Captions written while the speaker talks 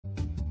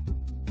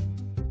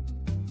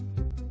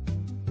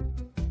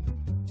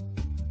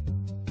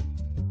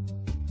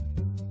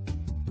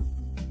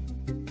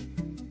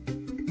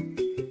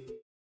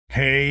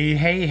Hey,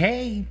 hey,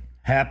 hey.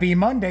 Happy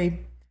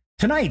Monday.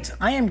 Tonight,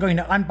 I am going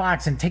to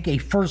unbox and take a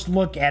first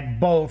look at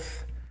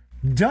both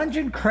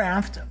Dungeon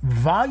Craft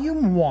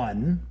Volume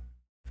 1,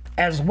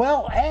 as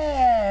well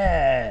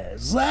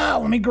as,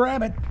 let me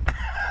grab it,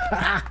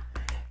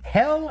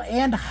 Hell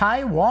and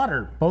High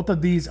Water. Both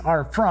of these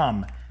are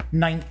from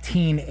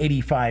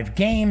 1985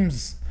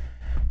 games.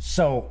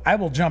 So I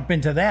will jump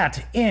into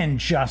that in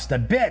just a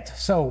bit.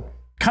 So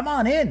come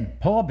on in,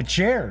 pull up a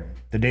chair.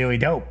 The Daily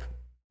Dope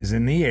is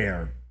in the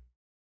air.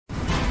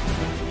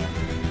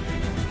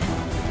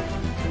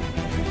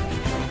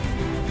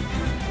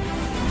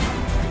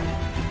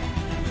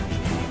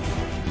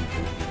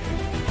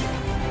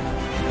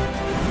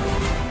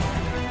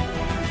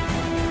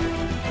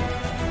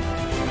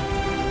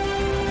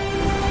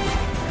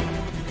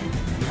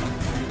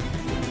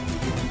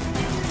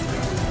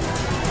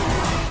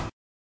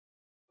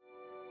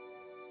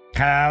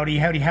 Howdy,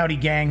 howdy, howdy,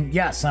 gang.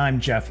 Yes, I'm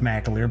Jeff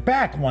McAleer,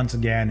 back once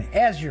again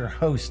as your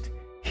host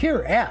here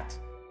at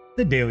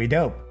The Daily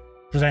Dope,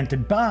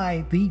 presented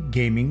by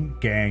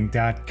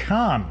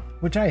thegaminggang.com,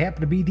 which I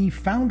happen to be the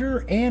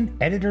founder and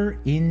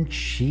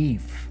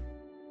editor-in-chief.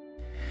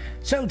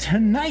 So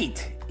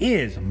tonight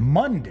is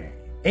Monday,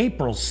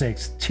 April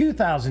 6th,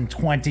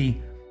 2020.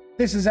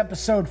 This is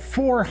episode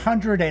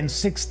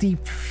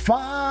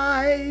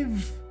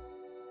 465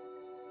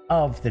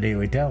 of The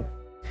Daily Dope.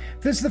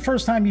 If this is the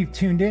first time you've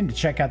tuned in to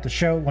check out the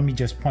show, let me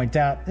just point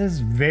out, this is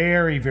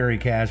very, very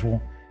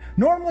casual.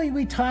 Normally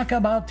we talk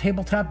about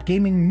tabletop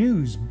gaming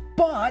news,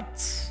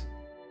 but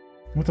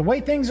with the way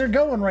things are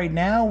going right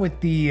now with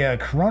the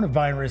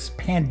coronavirus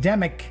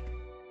pandemic,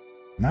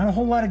 not a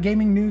whole lot of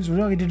gaming news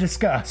really to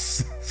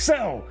discuss.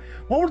 So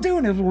what we're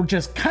doing is we're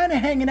just kind of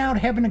hanging out,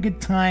 having a good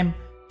time,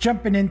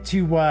 jumping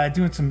into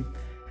doing some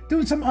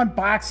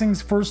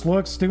unboxings, first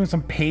looks, doing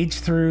some page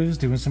throughs,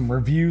 doing some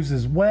reviews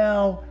as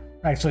well.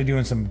 Actually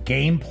doing some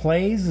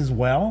gameplays as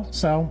well,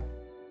 so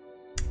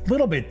a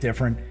little bit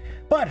different.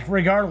 But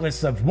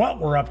regardless of what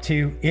we're up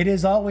to, it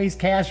is always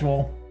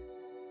casual.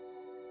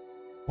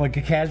 Like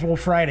a casual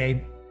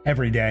Friday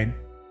every day.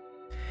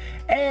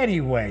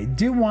 Anyway,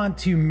 do want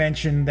to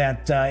mention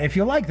that if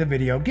you like the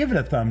video, give it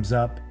a thumbs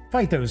up.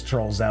 Fight those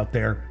trolls out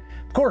there.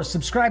 Of course,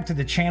 subscribe to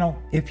the channel.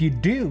 If you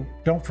do,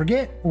 don't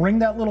forget, ring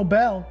that little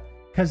bell,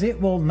 because it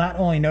will not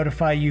only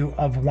notify you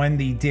of when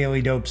the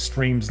Daily Dope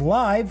streams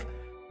live,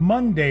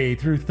 Monday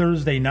through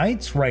Thursday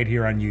nights right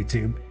here on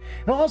YouTube.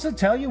 It'll also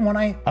tell you when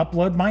I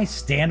upload my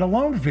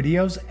standalone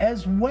videos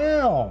as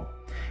well.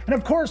 And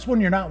of course,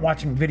 when you're not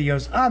watching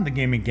videos on the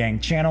Gaming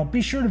Gang channel,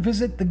 be sure to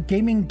visit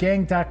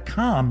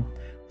thegaminggang.com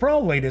for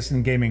all latest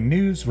in gaming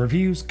news,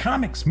 reviews,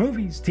 comics,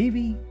 movies,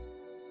 TV.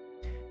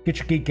 Get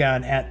your geek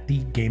on at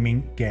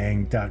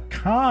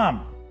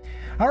thegaminggang.com.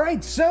 All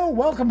right, so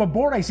welcome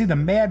aboard. I see the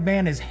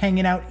Madman is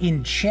hanging out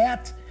in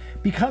chat.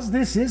 Because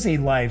this is a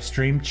live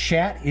stream,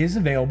 chat is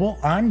available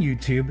on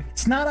YouTube.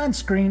 It's not on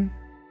screen.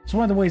 It's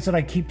one of the ways that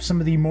I keep some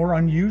of the more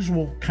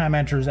unusual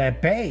commenters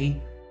at bay,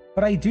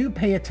 but I do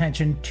pay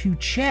attention to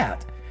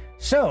chat.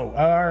 So,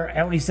 or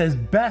at least as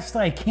best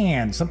I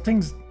can.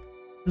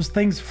 There's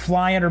things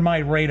fly under my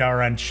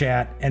radar on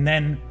chat, and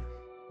then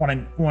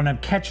when I'm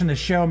catching the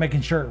show,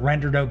 making sure it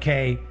rendered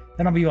okay,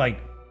 then I'll be like,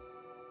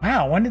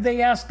 wow, when did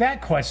they ask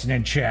that question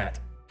in chat?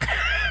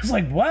 It's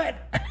like, what?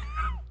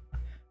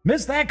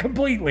 Missed that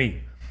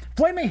completely.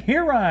 Flaming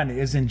Huron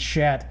is in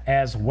chat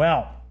as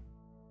well.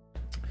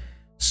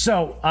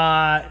 So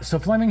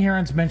Flaming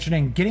Huron's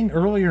mentioning getting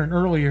earlier and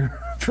earlier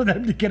for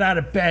them to get out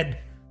of bed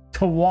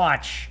to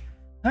watch.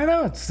 I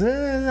know it's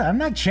I'm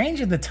not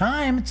changing the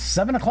time. It's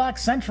 7 o'clock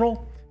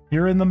Central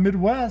here in the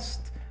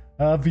Midwest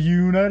of the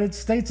United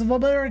States of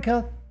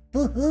America.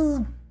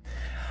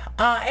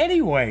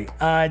 Anyway,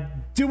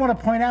 do want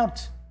to point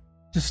out.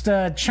 Just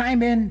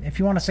chime in if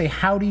you want to say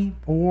howdy,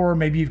 or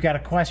maybe you've got a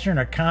question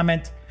or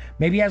comment.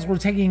 Maybe as we're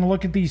taking a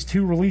look at these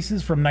two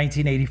releases from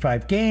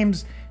 1985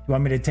 games, you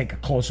want me to take a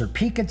closer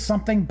peek at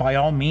something, by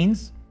all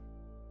means,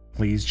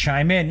 please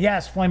chime in.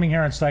 Yes, Flaming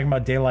Heron's talking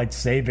about daylight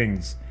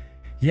savings.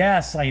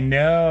 Yes, I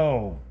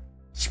know.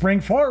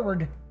 Spring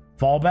forward,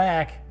 fall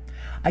back.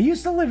 I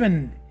used to live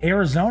in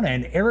Arizona,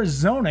 and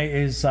Arizona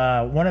is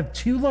one of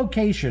two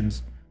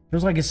locations.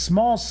 There's like a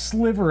small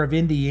sliver of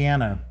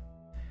Indiana.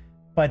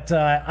 But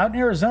out in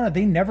Arizona,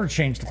 they never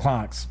change the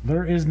clocks.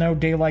 There is no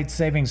daylight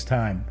savings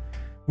time,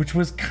 which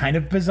was kind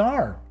of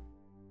bizarre.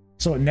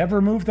 So it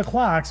never moved the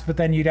clocks, but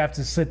then you'd have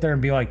to sit there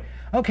and be like,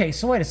 okay,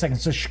 so wait a second.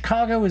 So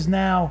Chicago is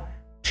now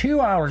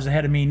 2 hours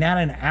ahead of me, not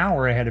an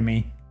hour ahead of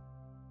me.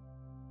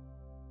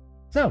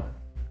 So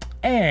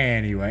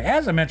anyway,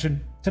 as I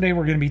mentioned, today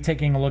we're going to be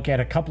taking a look at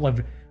a couple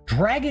of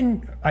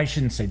Dungeon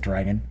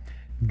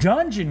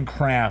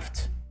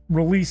Craft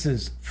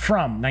releases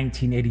from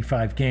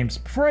 1985 games.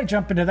 Before I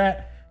jump into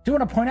that, I do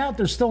want to point out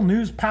there's still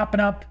news popping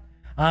up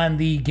on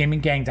the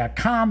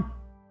gaminggang.com.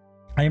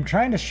 I am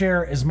trying to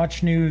share as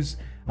much news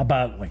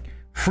about like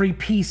free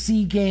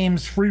PC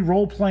games, free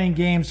role-playing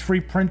games, free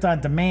print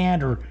on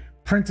demand or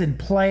print and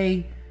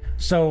play.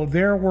 So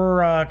there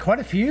were quite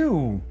a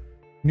few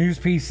news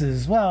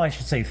pieces. Well, I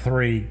should say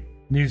 3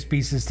 news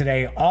pieces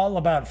today, all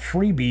about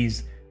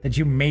freebies that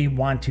you may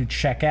want to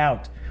check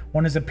out.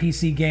 One is a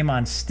PC game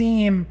on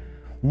Steam.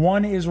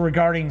 One is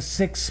regarding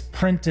 6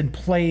 print and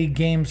play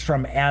games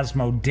from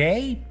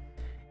Asmodee.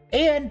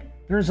 And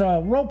there's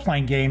a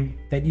role-playing game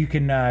that you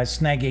can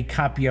snag a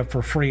copy of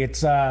for free.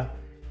 It's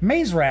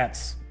Maze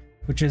Rats,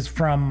 which is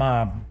from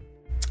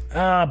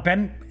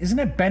Ben, isn't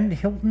it Ben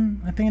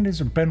Hilton? I think it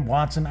is, or Ben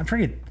Watson. I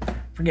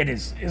forget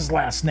his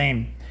last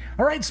name.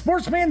 All right,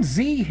 Sportsman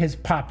Z has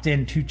popped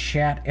into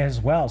chat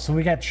as well. So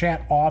we got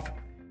chat off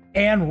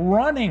and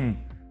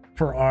running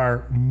for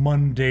our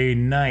Monday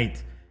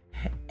night.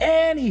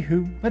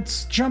 Anywho,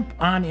 let's jump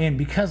on in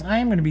because I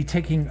am going to be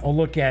taking a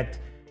look at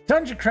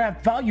Dungeon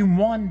Craft Volume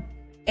 1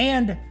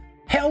 and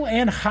Hell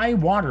and High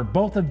Water.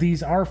 Both of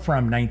these are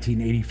from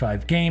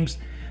 1985 games.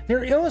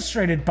 They're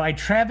illustrated by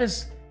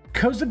Travis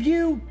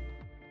Kozabu.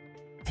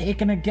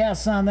 Taking a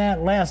guess on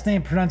that last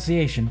name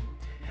pronunciation.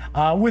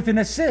 With an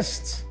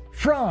assist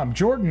from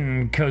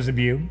Jordan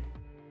Kozabu.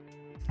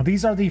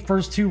 These are the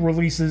first 2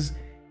 releases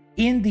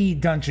in the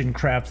Dungeon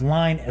Craft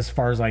line, as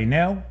far as I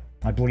know.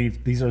 I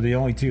believe these are the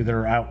only 2 that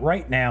are out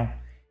right now.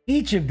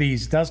 Each of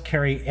these does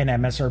carry an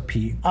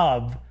MSRP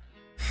of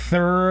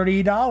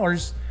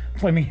 $30.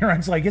 Flaming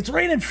Huron's like, it's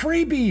raining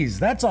freebies.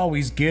 That's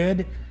always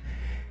good.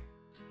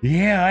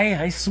 Yeah,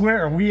 I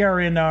swear, we are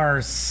in our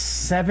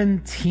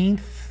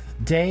 17th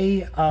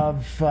day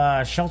of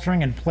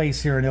sheltering in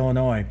place here in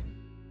Illinois.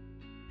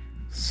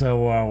 So,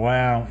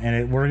 wow.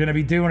 And we're going to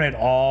be doing it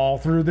all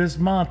through this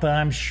month,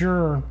 I'm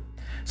sure.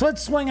 So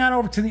let's swing on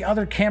over to the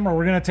other camera.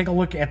 We're going to take a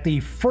look at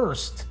the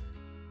first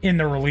in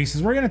the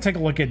releases. We're going to take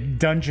a look at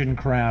Dungeon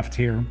Craft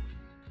here.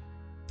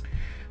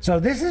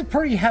 So this is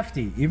pretty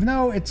hefty. Even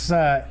though it's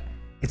not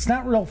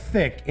real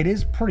thick, it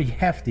is pretty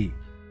hefty.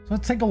 So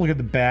let's take a look at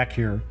the back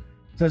here.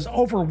 It says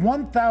over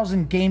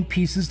 1,000 game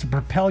pieces to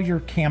propel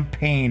your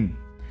campaign.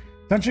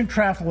 Dungeon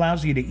Craft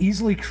allows you to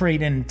easily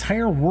create an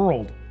entire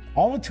world.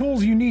 All the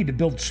tools you need to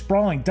build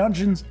sprawling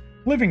dungeons,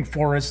 living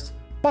forests,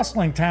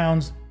 bustling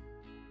towns,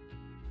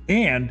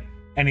 and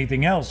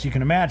anything else you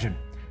can imagine.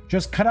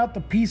 Just cut out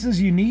the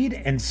pieces you need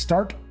and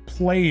start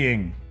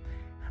playing.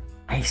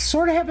 I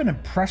sort of have an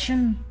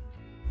impression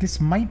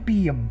this might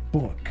be a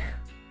book.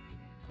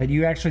 That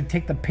you actually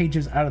take the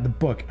pages out of the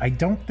book. I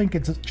don't think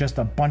it's just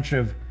a bunch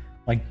of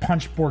like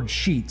punchboard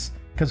sheets.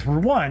 Because for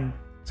one,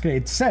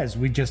 it says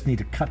we just need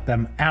to cut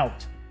them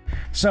out.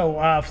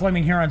 So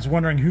Flaming Huron's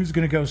wondering who's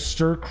going to go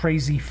stir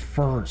crazy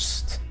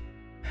first.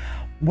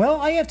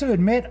 Well, I have to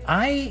admit,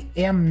 I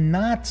am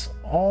not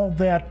all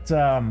that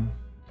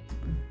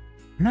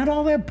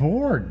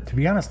bored, to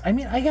be honest. I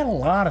mean, I got a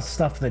lot of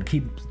stuff that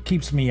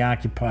keeps me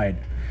occupied.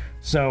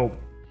 So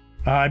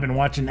I've been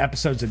watching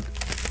episodes of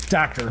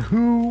Doctor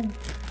Who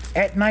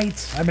at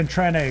night. I've been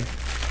trying to,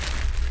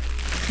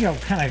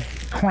 kind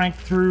of crank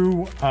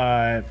through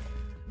a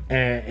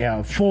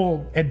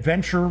full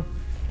adventure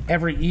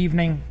every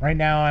evening. Right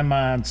now I'm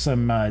on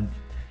some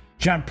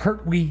John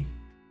Pertwee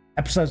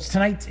episodes.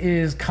 Tonight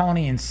is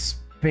Colony in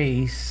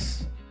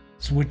Space,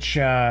 which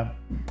I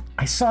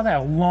saw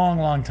that a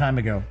long time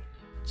ago.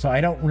 So I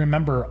don't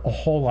remember a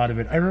whole lot of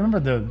it. I remember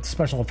the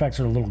special effects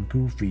are a little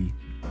goofy,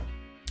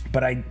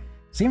 but I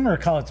seem to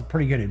recall it's a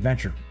pretty good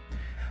adventure.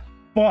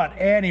 But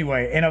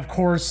anyway, and of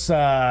course,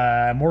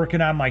 I'm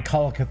working on my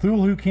Call of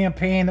Cthulhu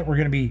campaign that we're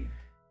going to be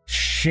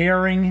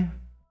sharing.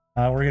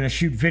 We're going to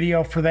shoot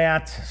video for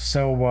that.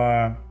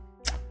 So,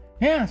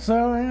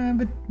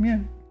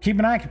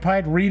 keeping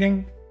occupied,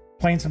 reading,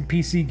 playing some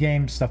PC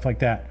games, stuff like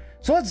that.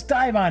 So let's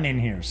dive on in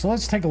here. So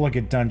let's take a look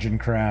at Dungeon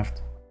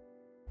Craft.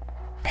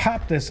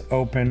 Pop this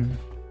open.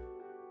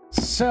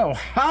 So,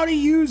 how to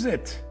use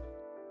it?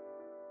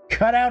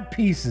 Cut out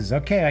pieces.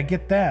 Okay, I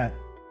get that.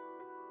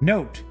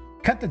 Note,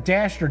 cut the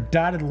dashed or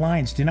dotted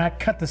lines. Do not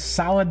cut the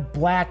solid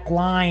black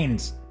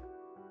lines.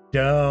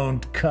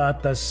 Don't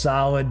cut the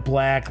solid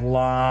black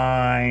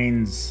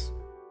lines.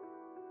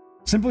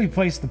 Simply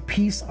place the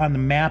piece on the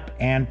map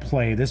and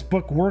play. This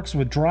book works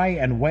with dry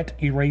and wet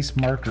erase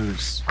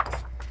markers.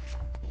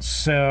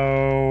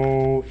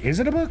 So, is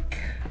it a book?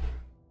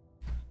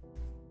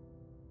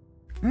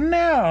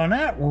 No,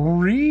 not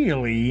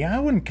really. I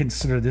wouldn't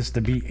consider this to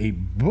be a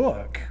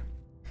book.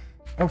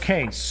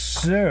 Okay,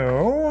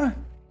 so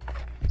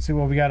let's see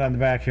what we got on the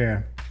back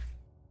here.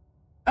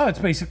 Oh, it's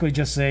basically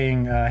just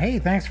saying, hey,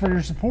 thanks for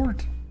your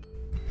support.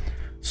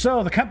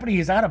 So the company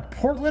is out of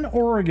Portland,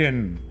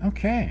 Oregon.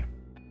 Okay.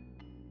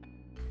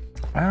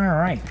 All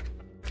right.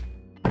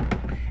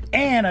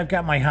 And I've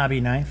got my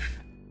hobby knife.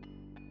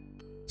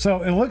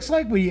 So it looks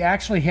like we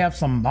actually have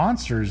some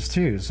monsters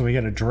too. So we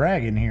got a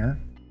dragon here.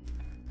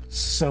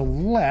 So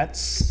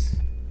let's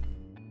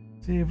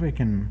see if we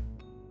can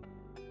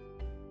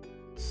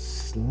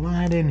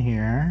slide in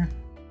here.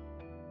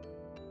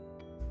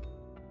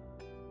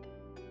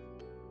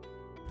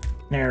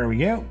 There we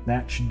go.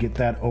 That should get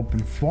that open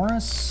for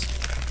us.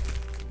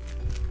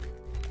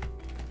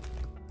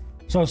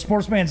 So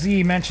Sportsman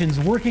Z mentions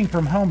working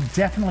from home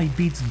definitely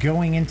beats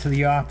going into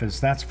the office.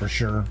 That's for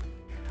sure.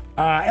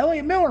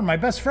 Elliot Miller, my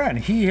best friend,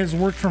 he has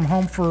worked from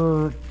home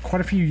for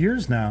quite a few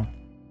years now.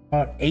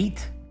 about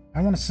 8,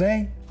 I want to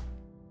say.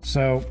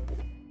 So,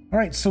 all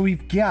right, so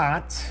we've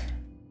got...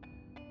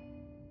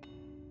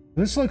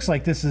 This looks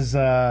like this is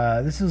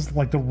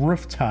like the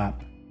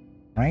rooftop,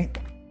 right?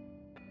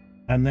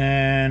 And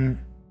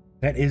then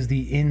that is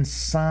the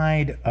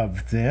inside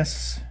of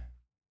this.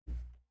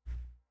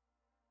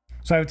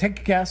 So I would take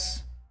a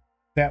guess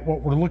that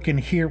what we're looking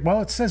here,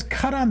 well, it says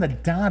cut on the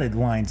dotted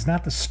lines,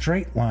 not the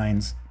straight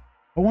lines.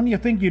 But wouldn't you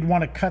think you'd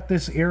want to cut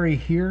this area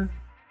here?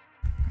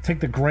 Take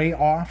the gray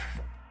off,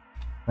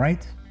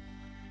 right?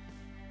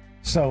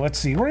 So let's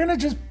see. We're going to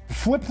just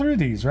flip through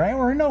these, right?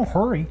 We're in no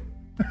hurry.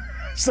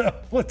 So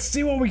let's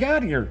see what we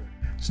got here.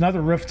 It's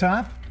another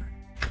rooftop.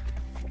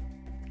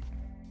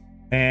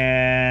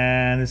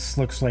 And this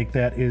looks like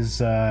that is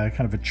kind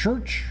of a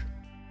church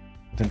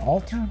with an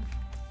altar.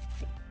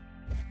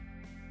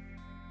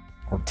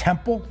 Or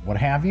temple, what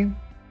have you.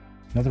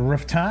 Another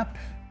rooftop.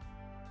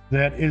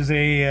 That is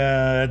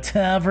a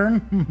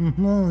tavern.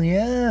 Oh,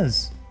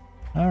 yes.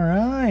 All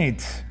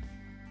right.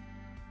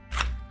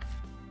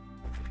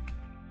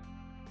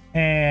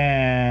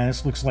 And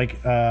this looks like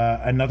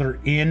another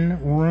inn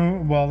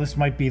room. Well, this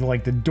might be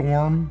like the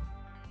dorm.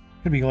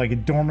 Could be like a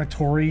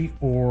dormitory,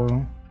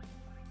 or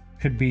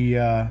could be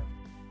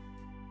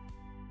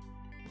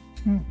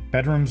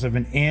bedrooms of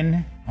an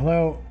inn.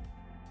 Although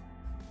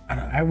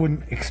I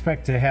wouldn't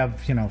expect to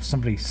have, you know,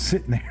 somebody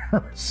sitting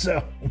there.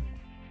 So,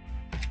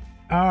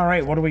 all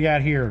right, what do we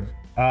got here?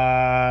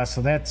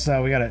 So that's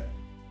we got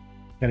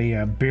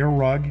a bear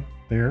rug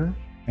there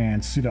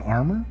and suit of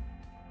armor.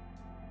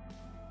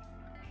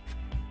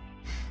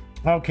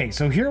 Okay,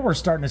 so here we're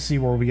starting to see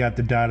where we got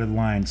the dotted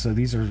line. So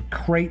these are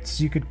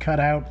crates you could cut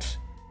out,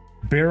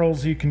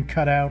 barrels you can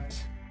cut out.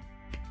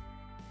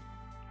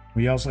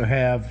 We also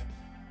have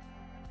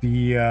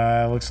the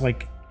looks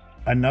like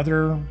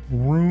another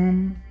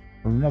room,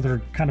 or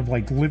another kind of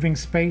like living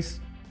space.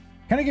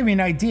 Kind of give you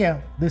an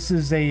idea. This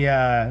is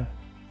the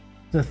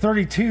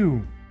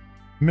 32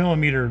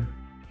 millimeter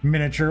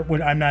miniature.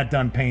 I'm not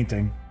done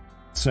painting,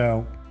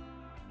 so,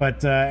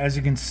 but as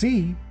you can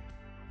see,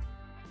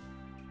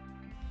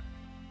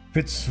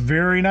 fits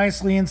very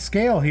nicely in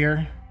scale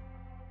here.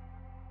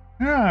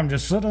 Ah, I'm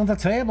just sitting at the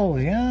table.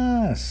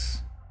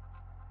 Yes.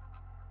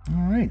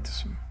 All right.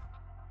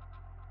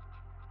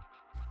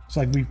 It's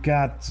like we've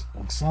got,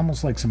 it's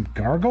almost like some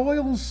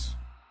gargoyles,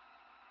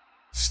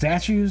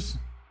 statues.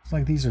 It's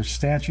like these are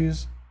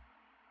statues.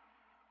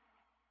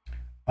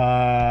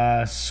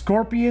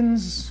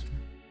 Scorpions.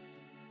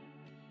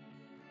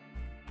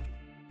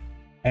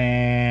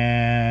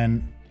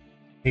 And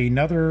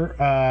another,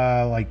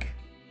 like,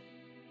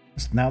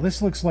 now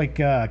this looks like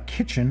a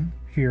kitchen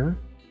here.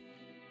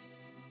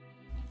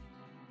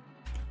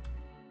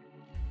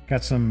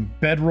 Got some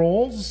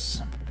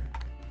bedrolls.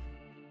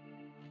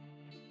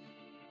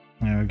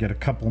 And we get a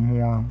couple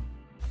more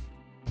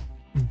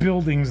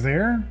buildings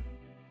there.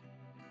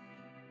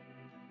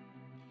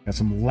 Got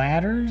some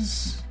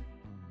ladders.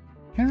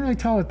 Can't really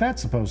tell what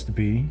that's supposed to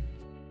be.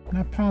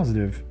 Not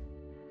positive.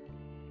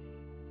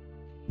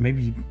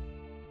 Maybe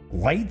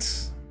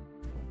lights?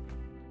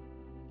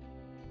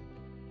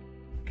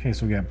 Okay,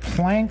 so we got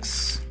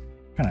planks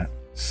kind of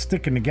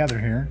sticking together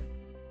here.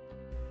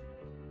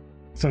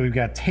 So we've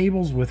got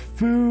tables with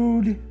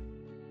food.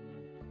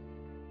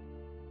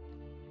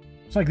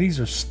 It's like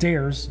these are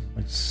stairs.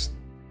 It's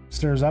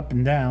stairs up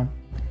and down.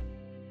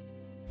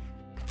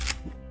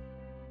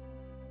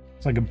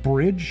 It's like a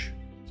bridge.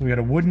 So we got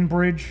a wooden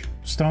bridge,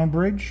 stone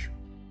bridge.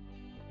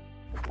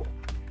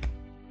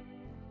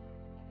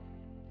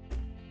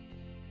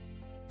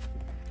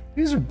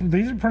 These are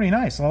pretty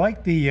nice. I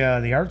like the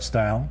art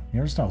style. The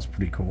art style is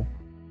pretty cool.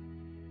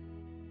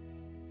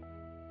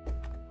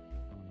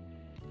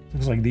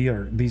 Looks like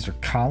these are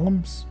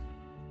columns.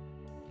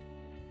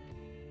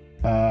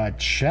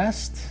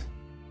 Chest.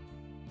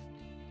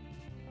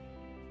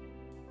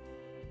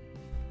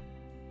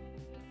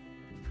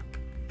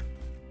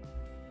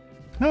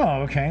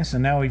 Oh, okay. So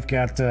now we've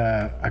got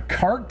a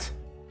cart.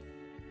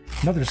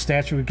 Another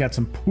statue. We've got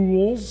some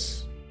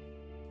pools.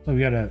 So we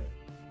got a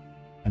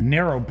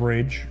narrow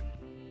bridge.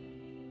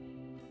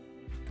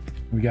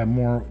 We got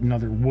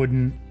another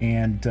wooden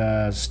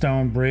and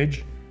stone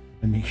bridge.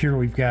 And here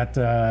we've got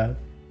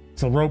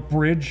it's a rope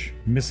bridge,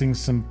 missing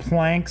some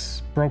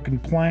planks, broken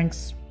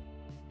planks.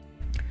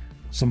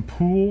 Some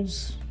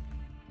pools.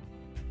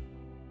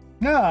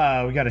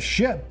 Ah, we got a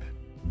ship.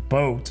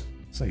 Boat.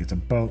 Looks like it's a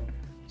boat.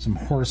 Some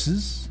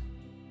horses.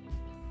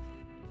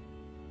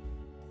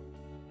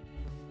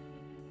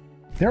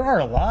 There are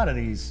a lot of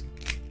these.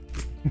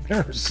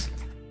 There's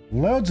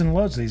loads and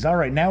loads of these. All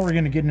right, now we're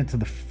going to get into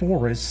the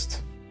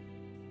forest.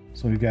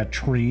 So we've got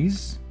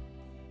trees.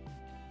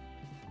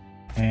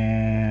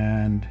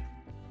 And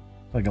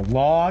like a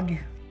log.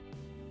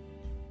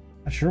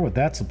 Not sure what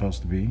that's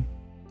supposed to be.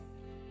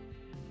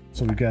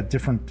 So we've got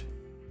different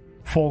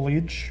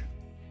foliage.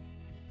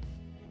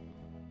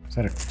 Is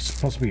that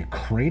supposed to be a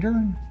crater?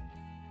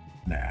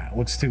 Nah, it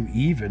looks too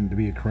even to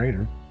be a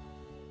crater.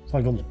 It's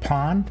like a little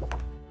pond.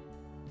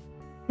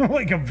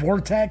 Like a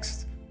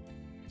vortex.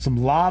 Some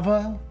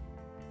lava.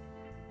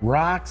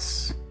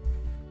 rocks.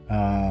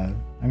 I'm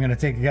going to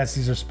take a guess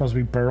these are supposed to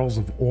be barrels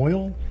of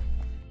oil.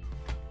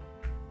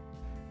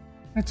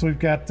 Right, so we've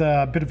got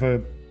a bit of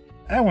a...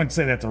 I wouldn't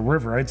say that's a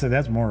river. I'd say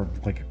that's more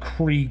like a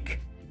creek.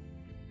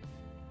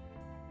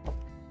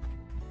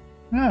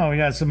 Oh, we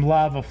got some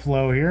lava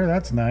flow here.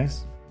 That's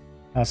nice.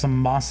 Some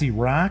mossy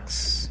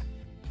rocks.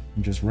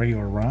 And just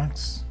regular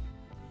rocks.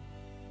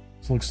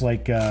 This looks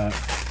like a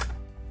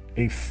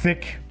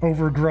thick,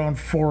 overgrown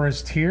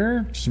forest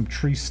here. Some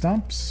tree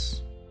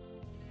stumps.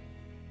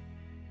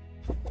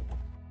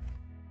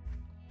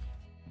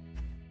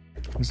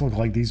 These look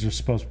like these are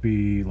supposed to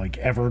be like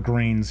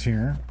evergreens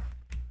here.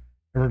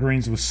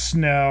 Evergreens with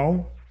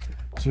snow.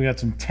 So we got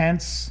some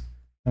tents.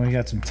 And we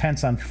got some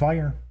tents on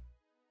fire.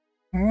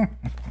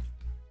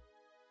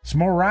 Some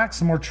more rocks,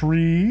 some more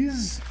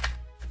trees.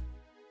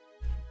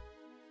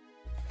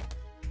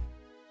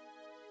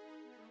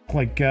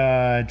 Like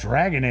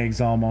dragon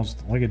eggs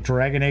almost. Like a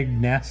dragon egg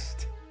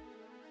nest.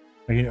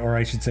 Or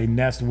I should say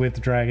nest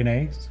with dragon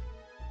eggs.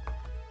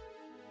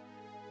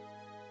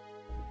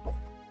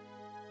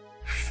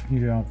 You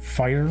know,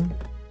 fire.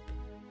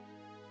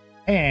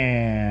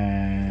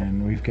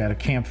 And we've got a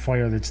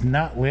campfire that's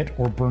not lit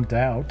or burnt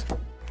out.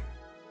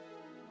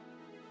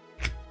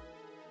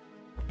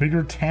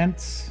 Bigger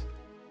tents.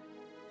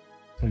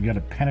 So we got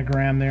a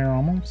pentagram there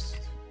almost.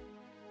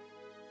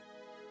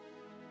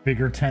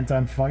 Bigger tent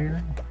on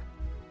fire.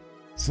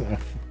 So,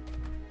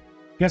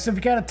 guess if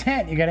you got a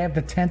tent, you gotta have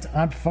the tent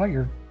on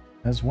fire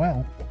as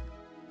well.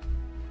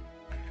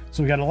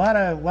 So we got a lot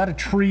of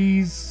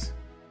trees.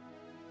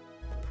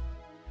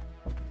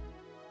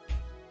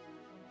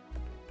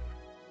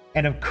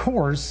 And of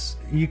course,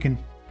 you can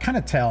kind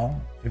of tell,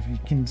 if you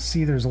can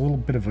see there's a little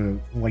bit of a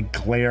like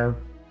glare.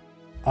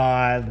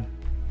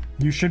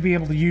 You should be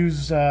able to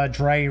use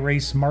dry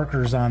erase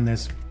markers on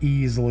this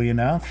easily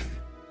enough.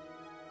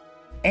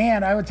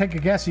 And I would take a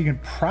guess you can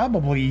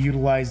probably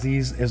utilize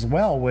these as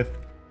well with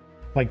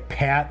like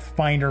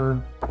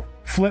Pathfinder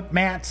flip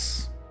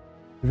mats,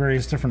 the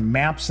various different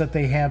maps that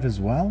they have as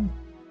well.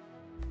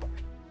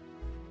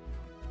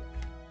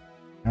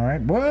 All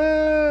right.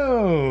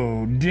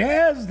 Whoa!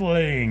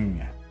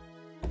 Dazzling!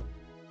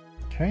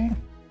 Okay.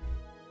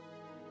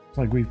 It's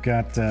like we've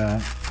got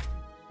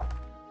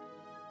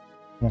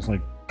almost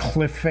like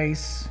cliff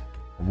face,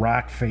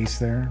 rock face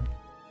there.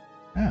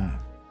 Ah.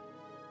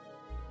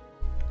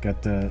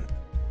 Got the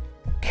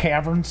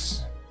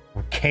caverns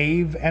or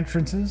cave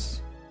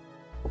entrances.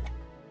 Are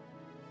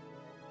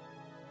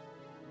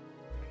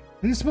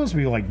these supposed to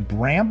be like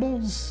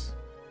brambles?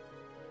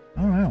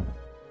 I don't know.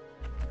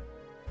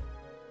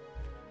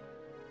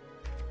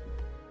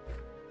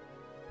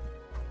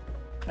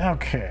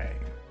 Okay.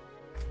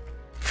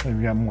 So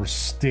we got more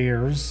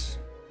stairs.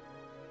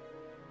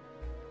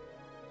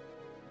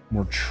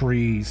 More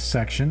tree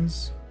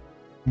sections.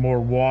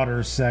 More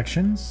water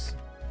sections.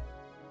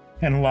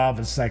 And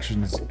lava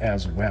sections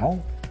as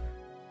well.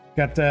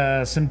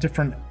 Got some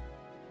different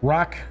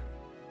rock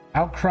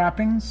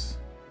outcroppings.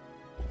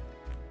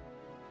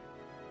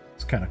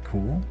 It's kind of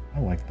cool. I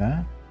like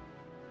that.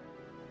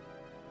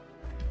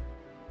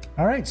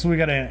 All right, so we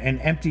got an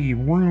empty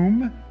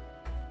room.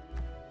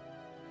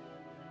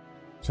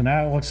 So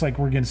now it looks like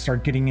we're going to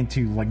start getting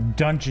into like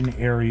dungeon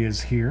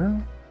areas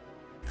here.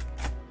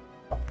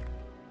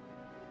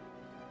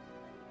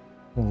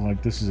 Well,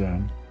 like this is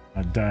a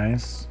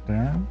dais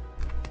there.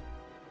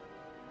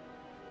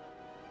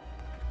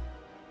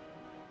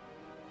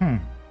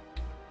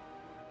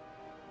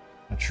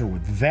 Not sure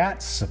what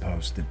that's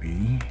supposed to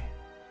be.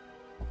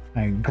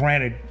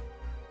 Granted,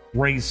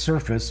 raised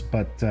surface,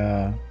 but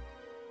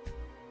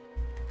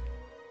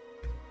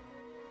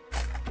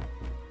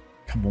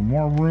couple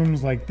more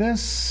rooms like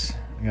this.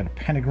 We got a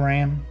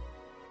pentagram.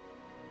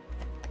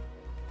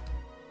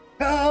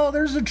 Oh,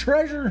 there's a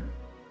treasure.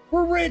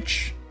 We're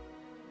rich.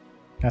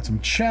 Got some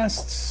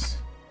chests.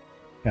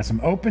 Got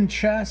some open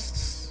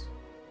chests.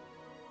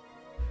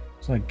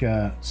 It's like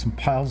some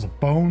piles of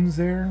bones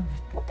there.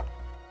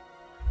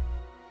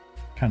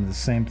 Kind of the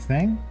same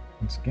thing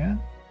once again.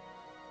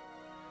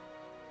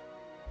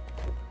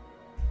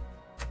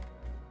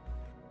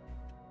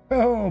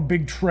 Oh,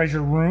 big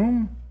treasure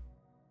room.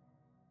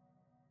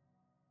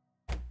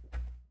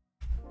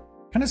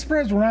 Kind of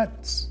surprised we're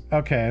not...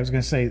 Okay, I was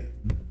going to say...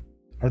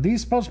 Are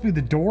these supposed to be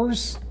the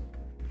doors?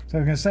 So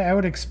I was going to say, I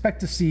would expect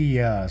to see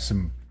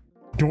some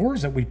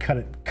doors that we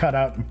cut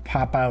out and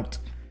pop out.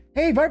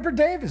 Hey, Viper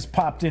Dave has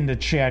popped into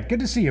chat. Good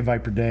to see you,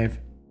 Viper Dave.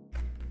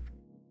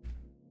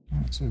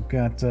 Right, so we've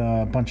got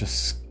a bunch of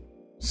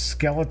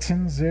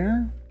skeletons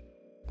there.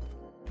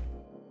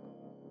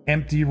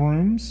 Empty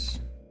rooms.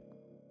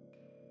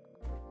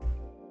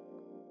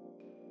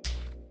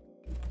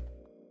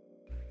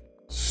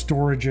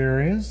 Storage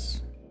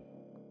areas.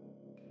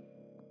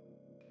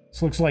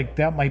 This looks like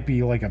that might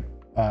be like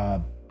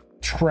a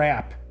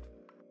trap,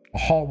 a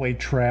hallway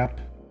trap.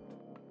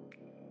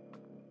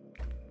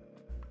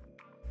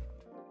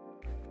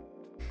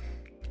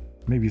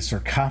 Maybe a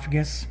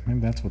sarcophagus. Maybe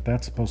that's what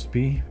that's supposed to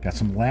be. Got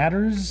some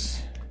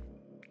ladders.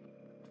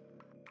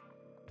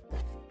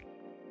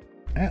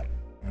 Yeah,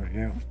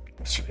 we go.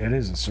 It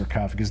is a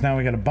sarcophagus. Now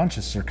we got a bunch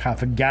of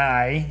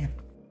sarcophagi.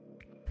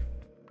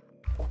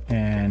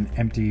 An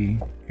empty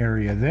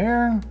area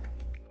there.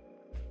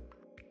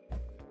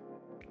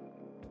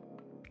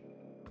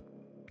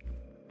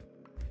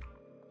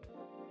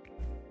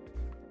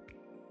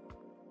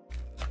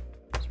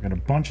 So we got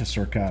a bunch of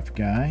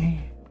sarcophagi.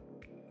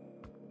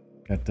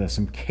 Got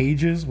some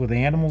cages with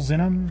animals in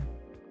them.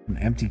 And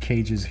empty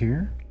cages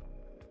here.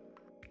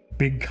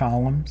 Big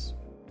columns.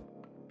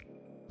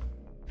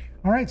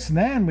 All right, so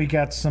then we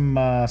got some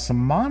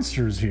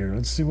monsters here.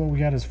 Let's see what we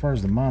got as far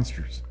as the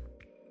monsters.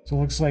 So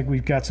it looks like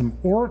we've got some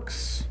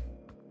orcs,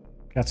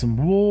 got some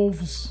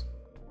wolves,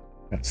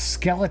 got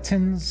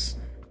skeletons.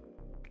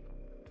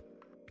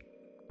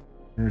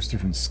 There's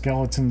different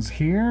skeletons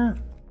here.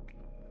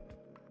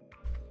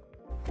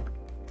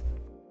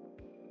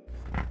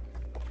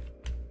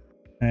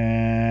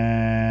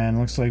 And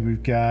looks like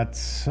we've got,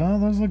 oh,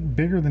 those look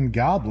bigger than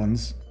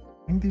goblins.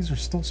 I think these are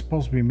still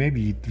supposed to be,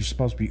 maybe they're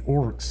supposed to be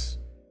orcs.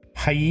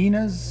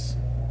 Hyenas,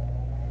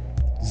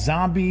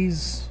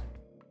 zombies.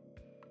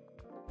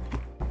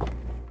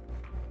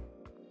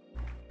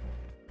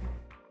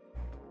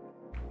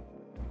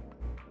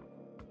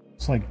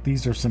 Looks like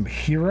these are some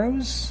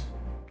heroes.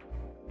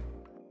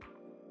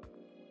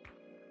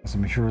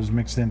 Some heroes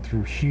mixed in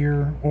through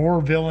here,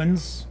 or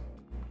villains.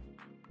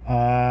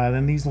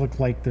 Then these look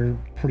like they're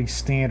pretty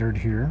standard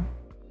here.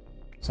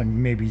 It's like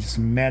maybe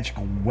some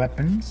magical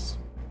weapons.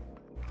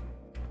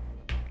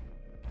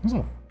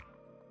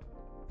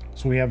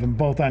 So we have them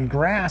both on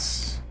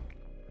grass,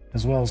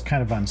 as well as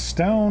kind of on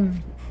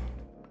stone.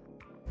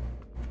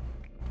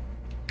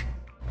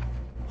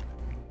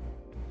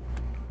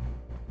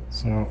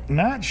 So,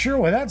 not sure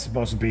what that's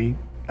supposed to be.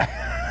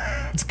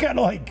 It's kind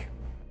of like,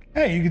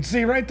 hey, you can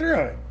see right through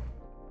it.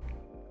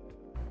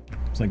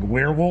 It's like a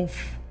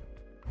werewolf.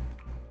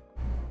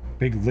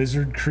 Big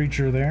lizard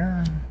creature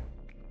there.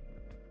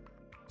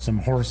 Some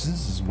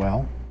horses as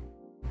well.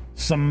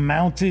 Some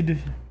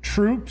mounted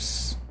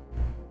troops.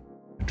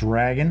 A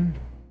dragon.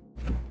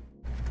 You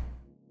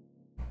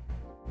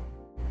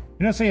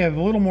know, so you have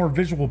a little more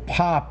visual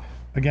pop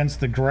against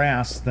the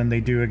grass than they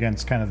do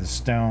against kind of the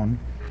stone.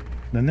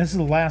 Then this is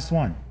the last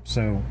one.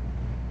 So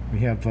we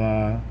have,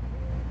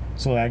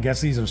 so I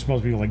guess these are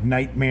supposed to be like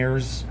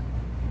nightmares.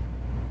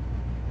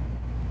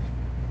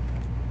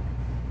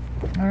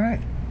 All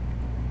right.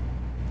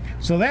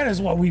 So that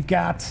is what we've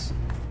got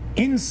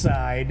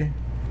inside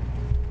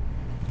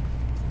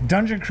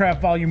Dungeon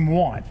Craft Volume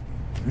 1.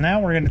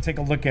 Now we're going to take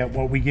a look at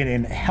what we get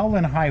in Hell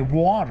and High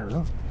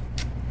Water,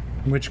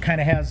 which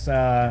kind of has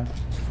a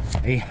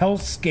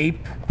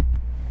hellscape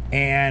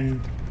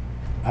and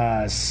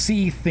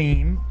sea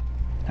theme.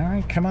 All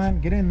right, come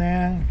on, get in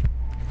there.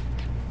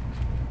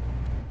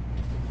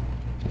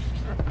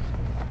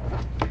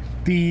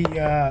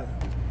 The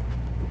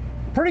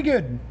pretty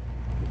good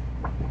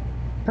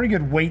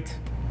weight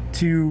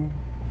to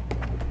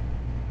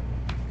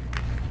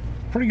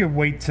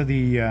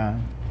the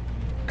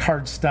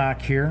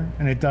cardstock here,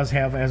 and it does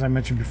have, as I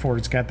mentioned before,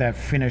 it's got that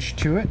finish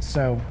to it,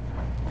 so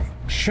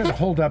should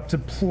hold up to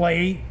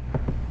play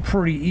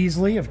pretty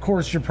easily. Of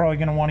course, you're probably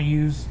going to want to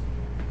use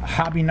a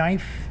hobby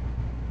knife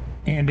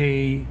and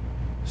a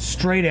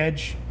straight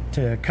edge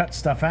to cut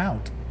stuff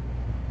out.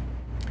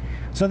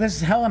 So this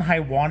is Hell and High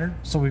Water.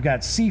 So we've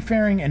got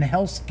seafaring and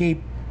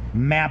hellscape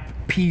map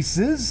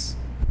pieces.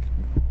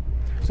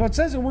 So it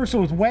says it works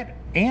with wet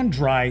and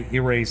dry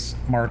erase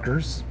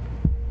markers.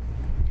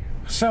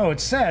 So it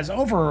says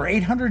over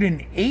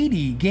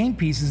 880 game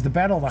pieces to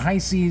battle the high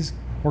seas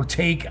or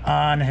take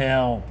on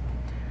hell.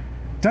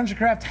 Dungeon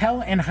Craft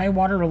Hell and High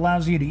Water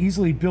allows you to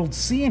easily build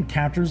sea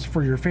encounters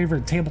for your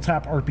favorite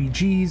tabletop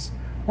RPGs,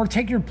 or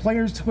take your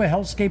players to a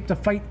hellscape to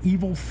fight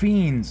evil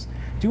fiends.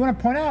 Do you want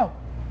to point out,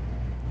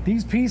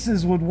 these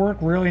pieces would work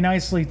really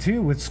nicely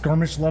too with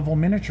skirmish level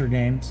miniature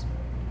games,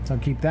 so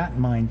keep that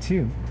in mind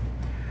too.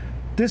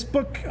 This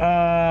book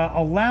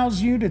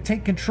allows you to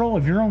take control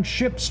of your own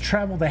ships,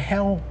 travel to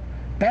hell,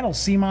 battle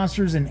sea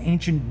monsters and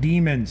ancient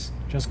demons.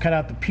 Just cut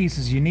out the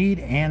pieces you need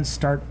and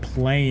start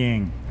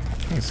playing.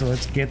 Okay, so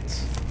let's get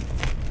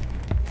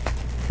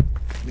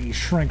the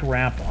shrink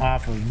wrap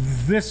off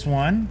of this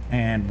one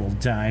and we'll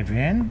dive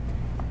in.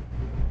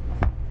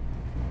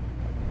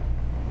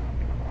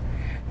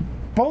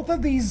 Both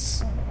of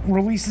these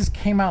releases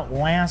came out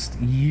last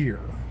year,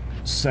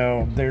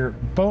 so they're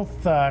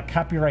both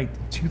copyright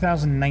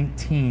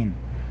 2019.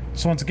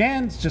 So once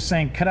again, it's just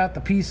saying cut out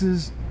the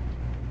pieces,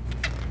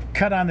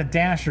 cut on the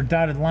dash or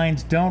dotted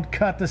lines, don't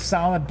cut the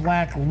solid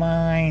black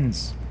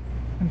lines.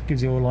 It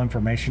gives you a little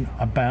information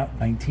about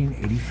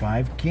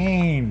 1985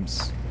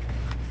 games.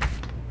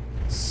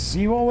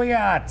 See what we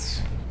got.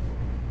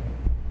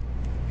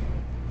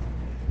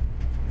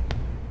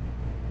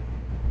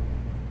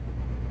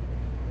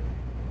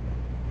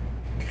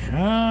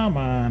 Come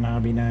on,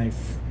 hobby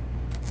knife.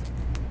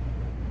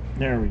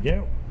 There we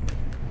go.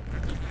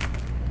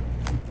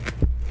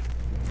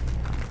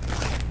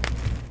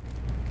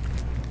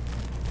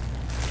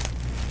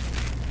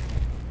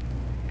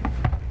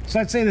 So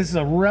I'd say this is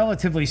a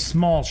relatively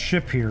small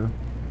ship here.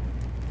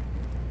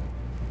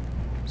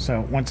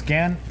 So once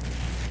again,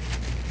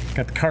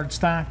 got the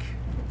cardstock,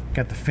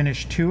 got the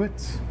finish to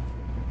it.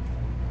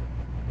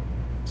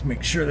 Let's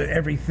make sure that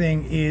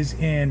everything is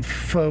in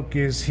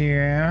focus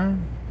here.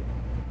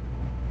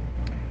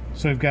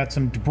 So we've got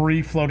some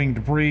debris, floating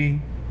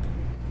debris.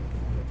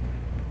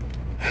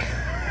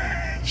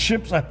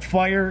 Ship's on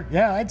fire.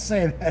 Yeah, I'd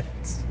say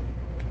that's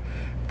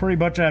pretty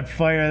much on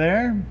fire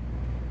there.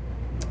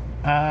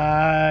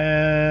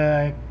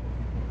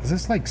 Is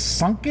this like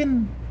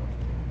sunken?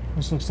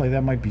 This looks like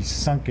that might be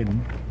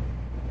sunken.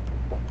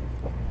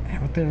 Yeah,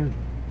 but there's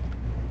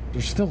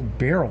still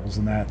barrels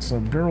in that, so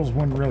barrels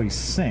wouldn't really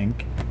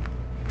sink.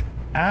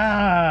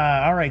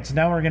 All right, so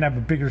now we're gonna have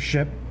a bigger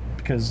ship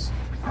because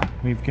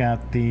we've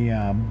got the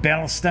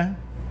ballista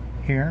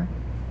here.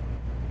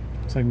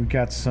 Looks like we've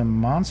got some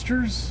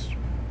monsters.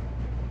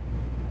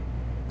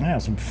 Yeah,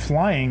 some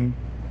flying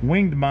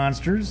winged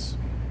monsters.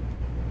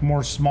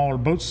 More smaller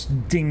boats,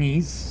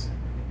 dinghies.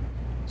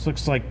 This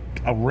looks like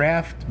a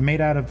raft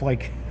made out of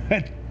like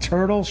a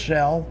turtle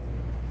shell.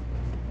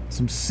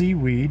 Some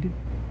seaweed.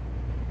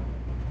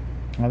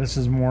 Oh, this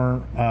is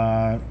more,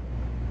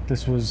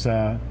 this was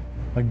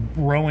like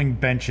rowing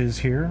benches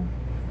here.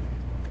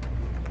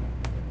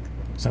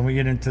 So we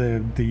get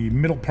into the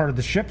middle part of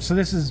the ship. So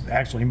this is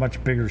actually a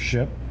much bigger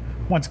ship.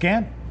 Once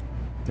again,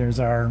 there's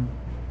our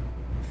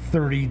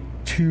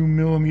 32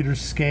 millimeter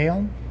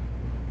scale.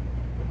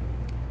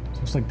 So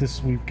looks like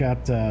this, we've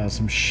got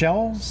some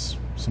shells,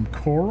 some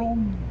coral,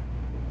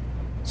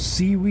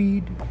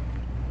 seaweed.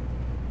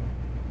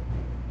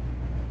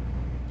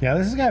 Yeah,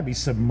 this has got to be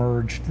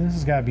submerged. This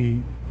has got to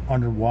be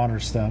underwater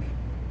stuff.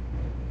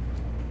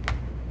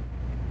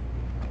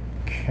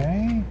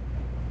 Okay.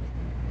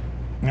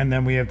 And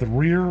then we have the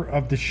rear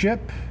of the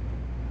ship.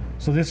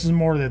 So this is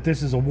more that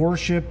this is a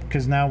warship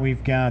because now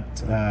we've got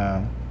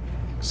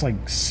it's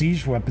like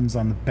siege weapons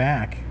on the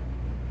back.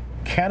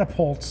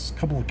 Catapults, a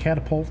couple of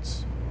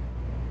catapults.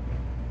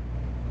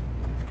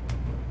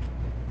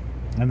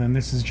 And then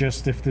this is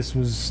just if this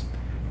was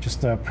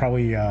just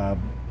probably kind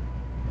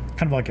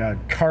of like a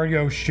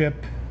cargo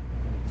ship.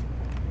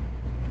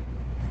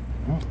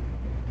 A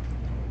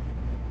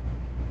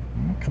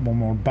couple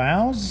more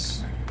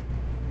bows.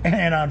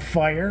 And on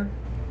fire.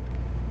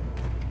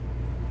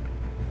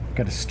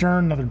 Got a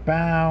stern, another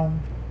bow.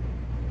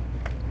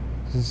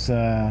 This is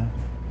kind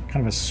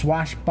of a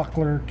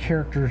swashbuckler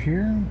character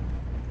here.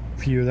 A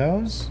few of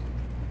those.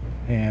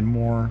 And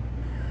more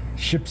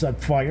ships on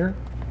fire.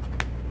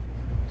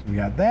 So we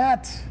got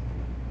that.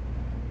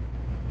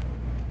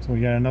 So we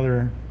got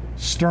another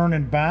stern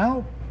and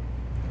bow.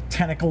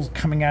 Tentacles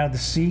coming out of the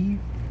sea.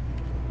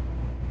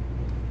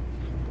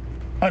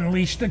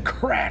 Unleash the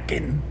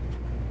Kraken.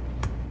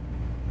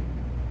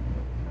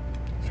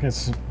 So we got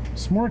some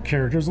more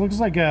characters. Looks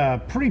like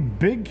a pretty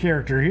big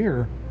character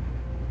here.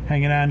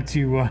 Hanging on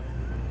to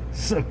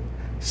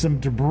some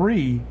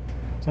debris.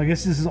 So I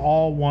guess this is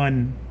all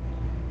one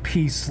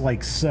piece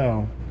like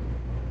so.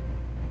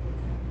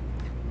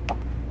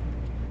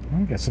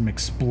 We got some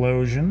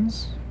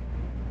explosions.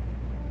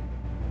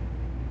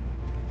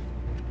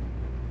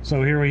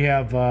 So here we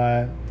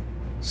have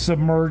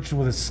submerged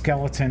with a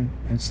skeleton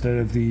instead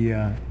of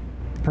the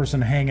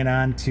person hanging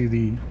on to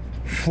the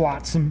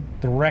flotsam,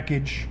 the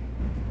wreckage.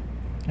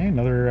 Hey,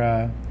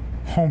 another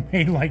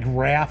homemade like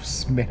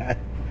rafts made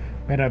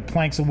out of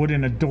planks of wood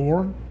in a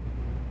door.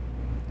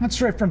 That's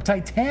straight from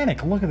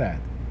Titanic. Look at that.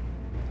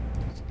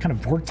 Kind of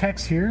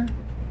vortex here.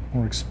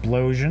 More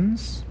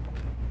explosions.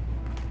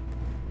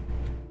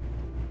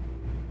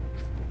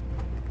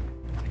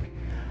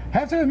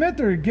 Have to admit,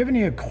 they're giving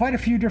you quite a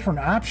few different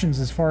options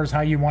as far as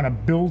how you want to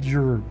build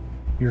your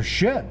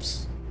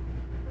ships.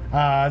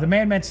 The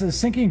Madman says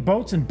sinking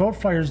boats and boat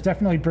fires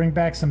definitely bring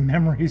back some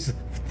memories of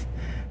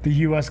the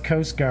U.S.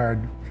 Coast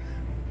Guard.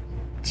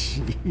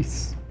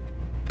 Jeez.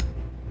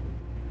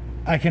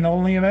 I can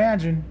only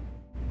imagine.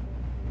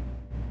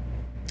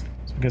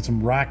 So we got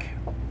some rock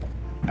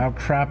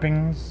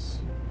outcroppings,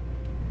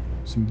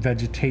 some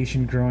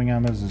vegetation growing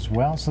on those as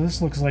well. So this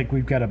looks like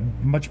we've got a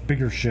much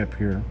bigger ship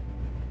here.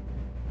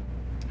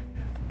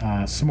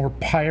 Some more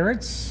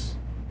pirates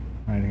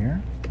right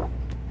here.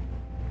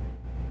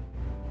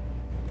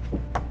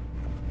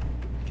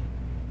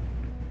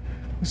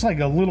 Looks like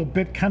a little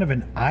bit kind of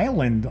an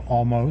island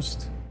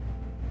almost,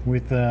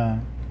 with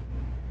a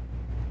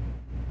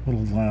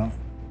little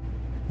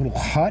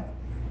hut.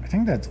 I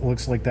think that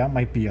looks like that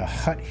might be a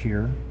hut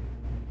here,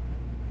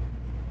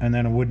 and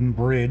then a wooden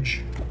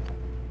bridge,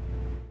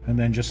 and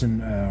then just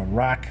a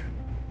rock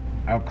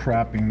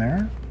outcropping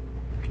there.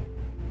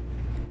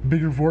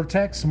 Bigger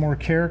vortex, some more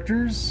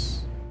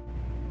characters.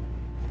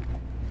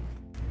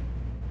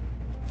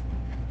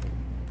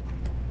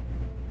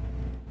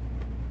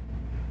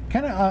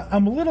 Kind of,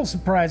 I'm a little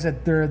surprised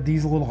that there are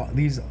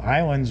these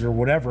islands or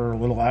whatever,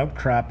 little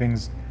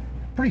outcroppings,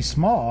 pretty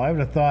small. I would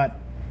have thought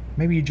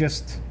maybe you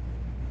just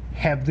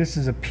have this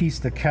as a piece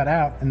to cut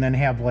out and then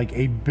have like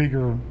a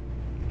bigger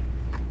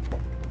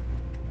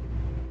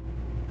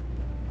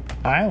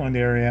island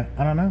area.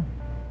 I don't know.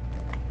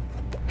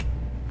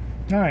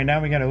 All right,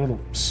 now we got a little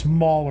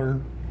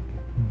smaller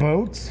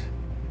boat.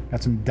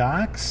 Got some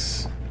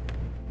docks.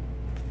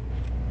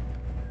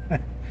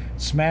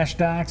 Smash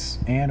docks.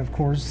 And, of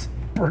course,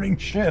 burning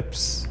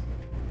ships.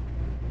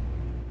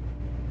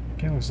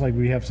 Okay, looks like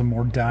we have some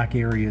more dock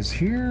areas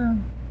here.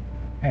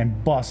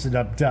 And busted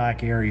up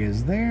dock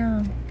areas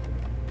there.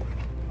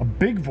 A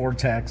big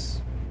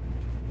vortex.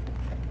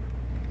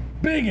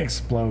 Big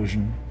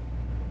explosion.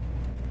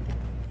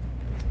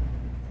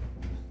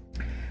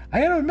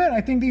 I gotta admit,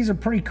 I think these are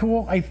pretty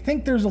cool. I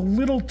think there's a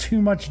little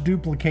too much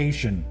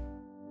duplication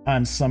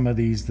on some of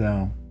these,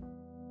 though.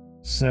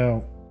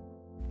 So,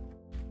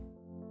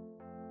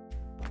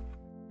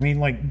 I mean,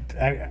 like,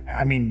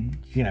 I mean,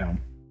 you know,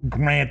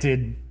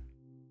 granted,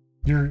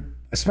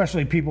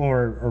 especially people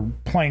are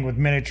playing with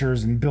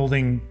miniatures and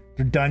building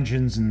their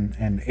dungeons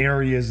and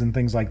areas and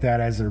things like that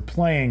as they're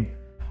playing.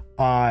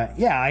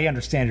 Yeah, I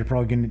understand you're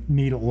probably going to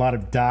need a lot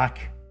of dock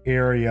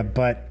area,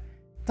 but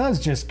it does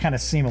just kind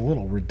of seem a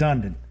little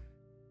redundant.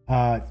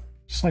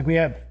 Just like we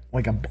have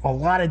like a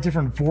lot of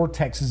different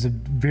vortexes of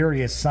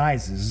various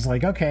sizes. It's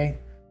like, okay,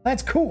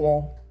 that's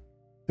cool.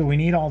 Do we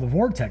need all the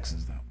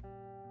vortexes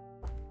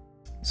though?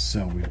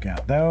 So we've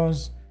got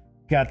those.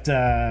 Got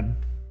a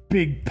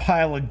big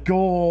pile of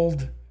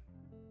gold.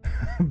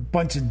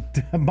 bunch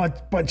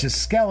of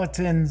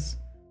skeletons.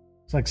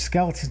 It's like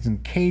skeletons in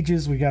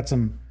cages. We got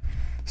some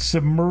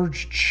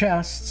submerged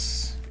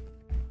chests.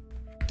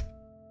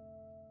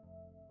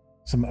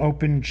 Some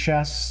open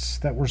chests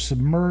that were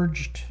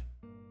submerged.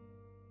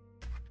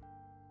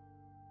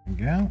 There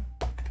we go.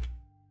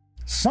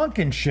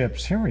 Sunken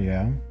ships. Here we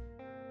go.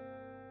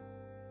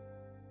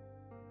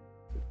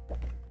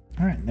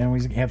 All right, then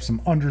we have some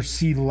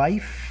undersea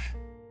life.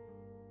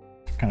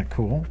 Kind of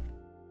cool.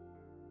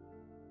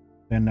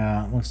 Then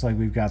looks like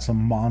we've got some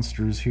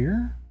monsters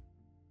here.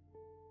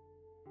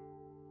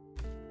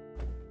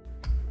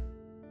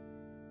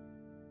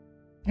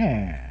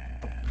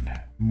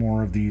 And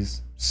more of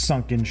these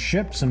sunken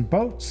ships and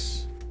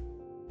boats.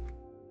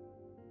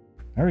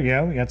 There we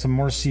go. We got some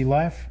more sea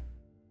life.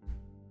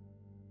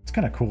 It's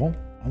kind of cool.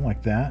 I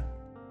like that.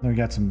 Then we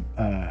got some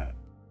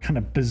kind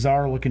of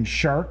bizarre looking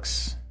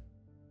sharks.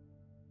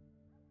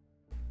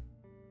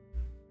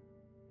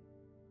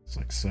 It's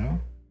like so.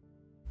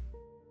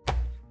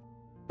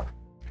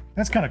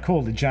 That's kind of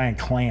cool, the giant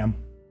clam.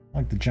 I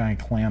like the giant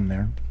clam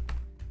there.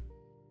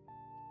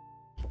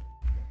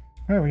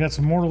 All right, we got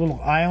some more little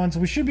islands.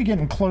 We should be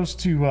getting close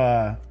to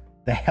the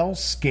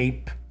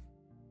hellscape.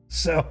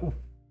 So,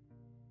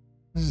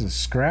 this is a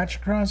scratch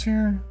across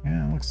here?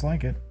 Yeah, it looks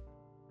like it.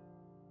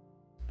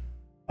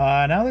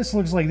 Now this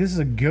looks like this is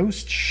a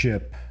ghost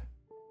ship.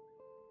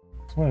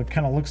 That's what it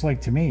kind of looks like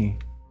to me.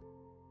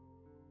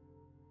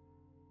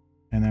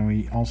 And then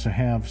we also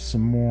have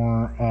some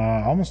more,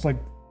 almost like,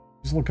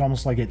 these look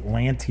almost like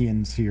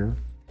Atlanteans here.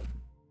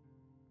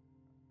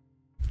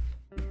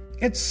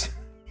 It's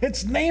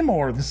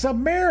Namor, the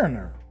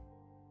Submariner.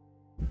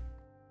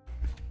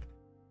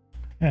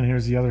 And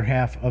here's the other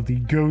half of the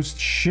ghost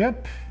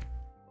ship.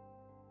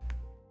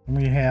 And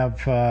we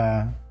have,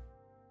 I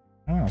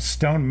don't know,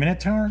 Stone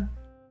Minotaur?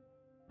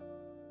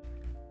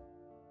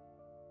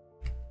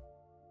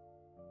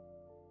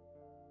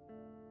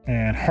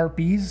 And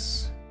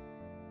Harpies.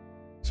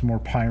 Some more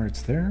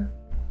pirates there.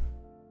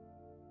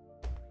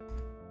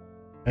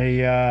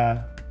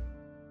 A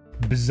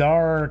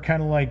bizarre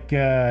kind of like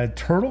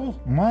turtle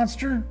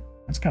monster.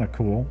 That's kind of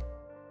cool.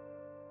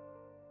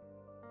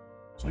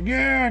 It's like,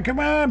 yeah, come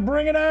on,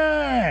 bring it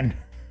on.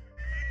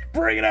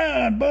 Bring it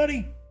on,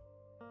 buddy.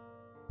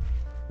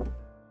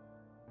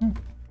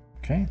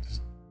 Okay,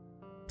 just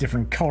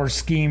different color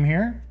scheme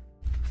here.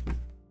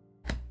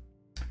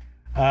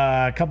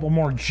 A couple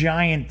more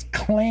giant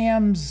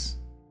clams.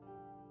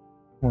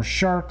 More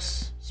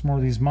sharks. Some more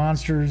of these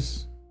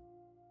monsters.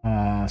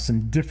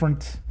 Some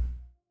different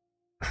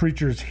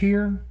creatures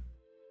here.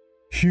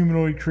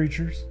 Humanoid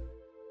creatures.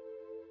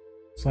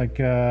 It's like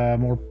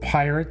more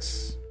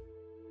pirates.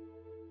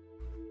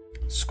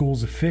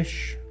 Schools of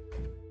fish.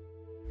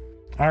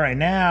 Alright,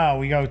 now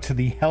we go to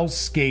the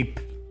hellscape.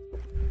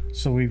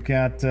 So we've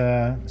got,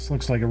 this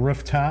looks like a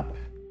rooftop.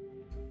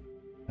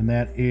 And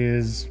that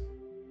is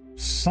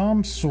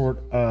some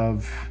sort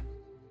of...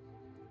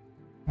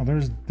 Oh,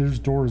 there's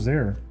doors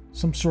there.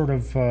 Some sort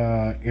of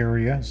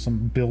area,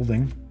 some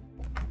building.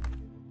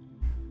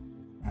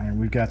 All right,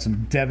 we've got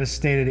some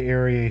devastated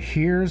area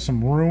here,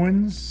 some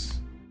ruins.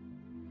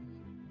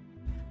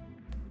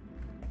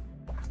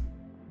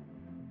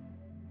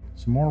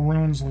 Some more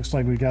ruins. Looks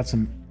like we've got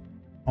some,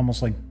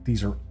 almost like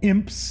these are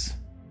imps.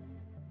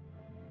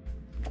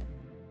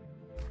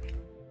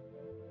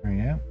 There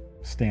you go.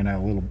 Stand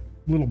out a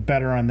little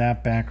better on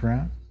that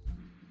background.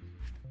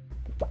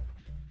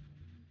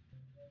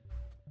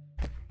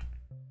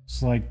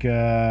 It's like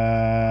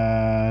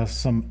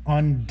some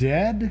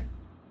undead.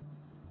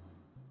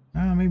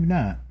 Maybe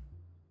not.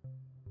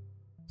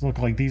 These look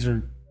like these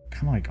are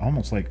kind of like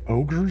almost like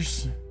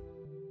ogres.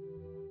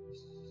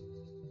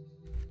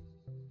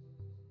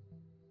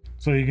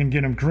 So you can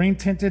get them green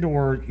tinted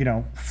or, you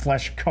know,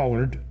 flesh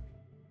colored.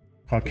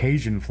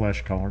 Caucasian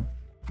flesh colored.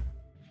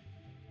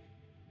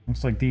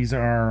 Looks like these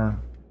are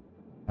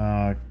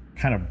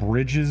kind of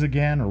bridges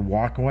again, or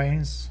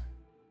walkways.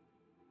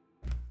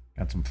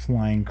 Got some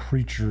flying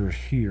creatures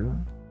here.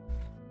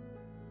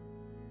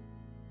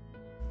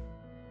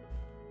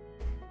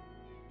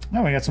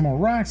 Oh, we got some more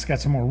rocks, got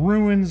some more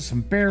ruins,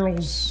 some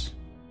barrels.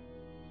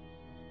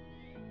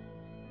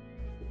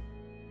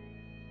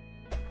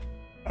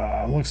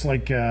 Looks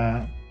like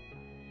that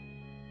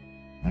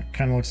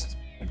kind of looks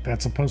like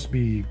that's supposed to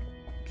be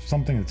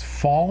something that's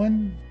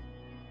fallen.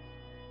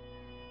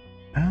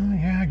 Oh,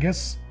 yeah, I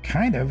guess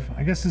kind of.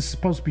 I guess this is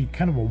supposed to be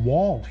kind of a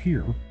wall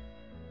here.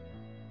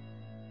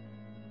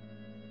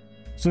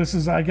 So this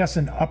is, I guess,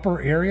 an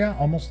upper area,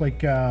 almost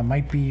like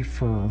might be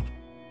for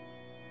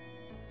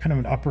kind of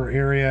an upper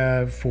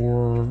area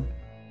for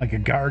like a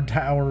guard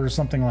tower or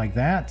something like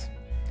that.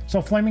 So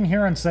Flaming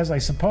Heron says, I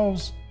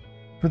suppose,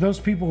 for those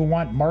people who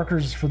want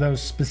markers for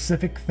those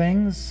specific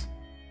things,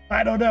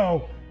 I don't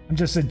know. I'm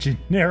just a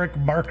generic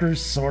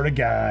markers sort of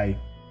guy.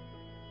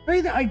 I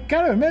mean, I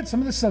gotta admit, some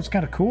of this stuff's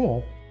kind of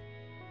cool.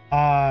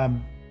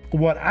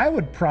 What I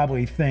would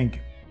probably think,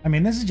 I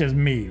mean, this is just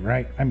me,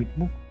 right? I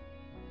mean,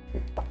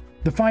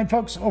 the fine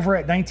folks over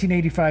at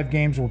 1985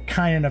 Games were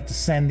kind enough to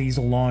send these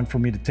along for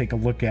me to take a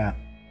look at.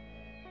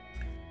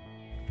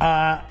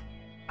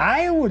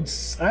 I would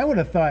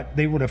have thought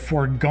they would have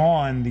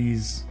foregone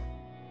these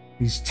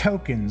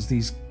tokens,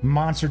 these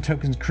monster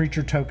tokens,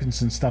 creature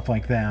tokens, and stuff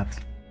like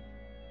that,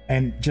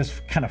 and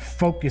just kind of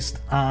focused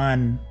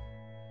on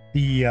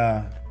the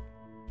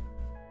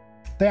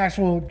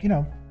actual, you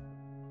know,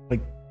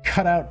 like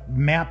cutout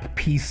map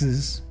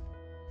pieces,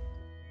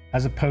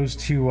 as opposed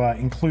to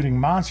including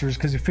monsters,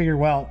 because you figure,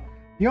 well,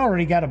 you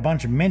already got a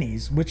bunch of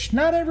minis, which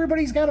not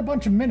everybody's got a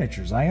bunch of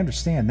miniatures. I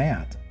understand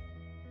that.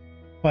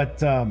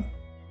 But, and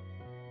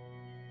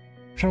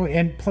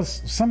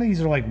plus, some of these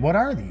are like, what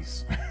are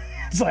these?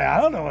 It's like, I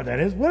don't know what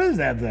that is. What is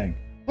that thing?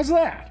 What's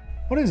that?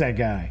 What is that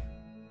guy?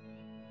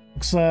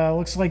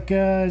 Looks like,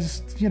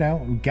 just, you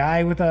know, a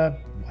guy with a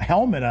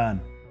helmet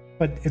on.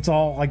 But it's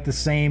all like the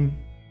same.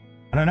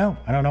 I don't know.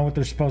 I don't know what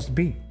they're supposed to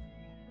be.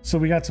 So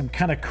we got some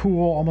kind of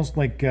cool, almost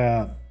like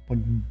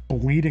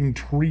bleeding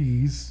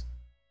trees,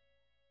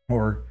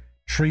 or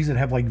trees that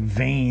have like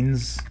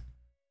veins.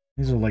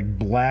 These are like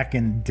black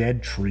and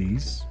dead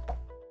trees.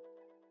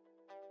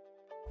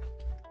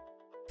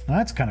 Now,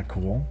 that's kind of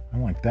cool. I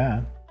like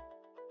that.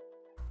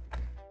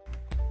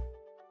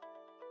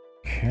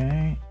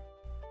 Okay.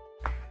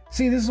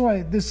 See, this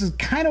is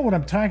kind of what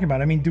I'm talking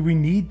about. I mean, do we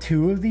need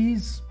 2 of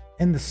these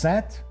in the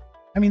set?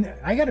 I mean,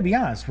 I got to be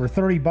honest, for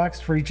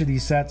 $30 for each of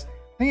these sets,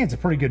 I think it's a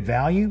pretty good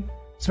value,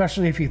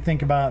 especially if you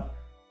think about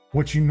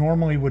what you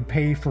normally would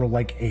pay for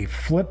like a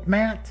flip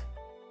mat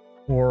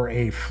or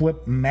a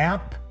flip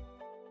map,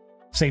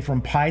 say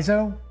from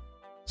Paizo.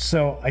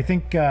 So I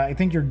think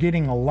you're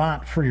getting a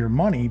lot for your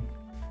money.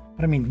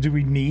 But I mean, do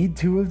we need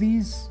 2 of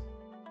these?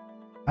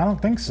 I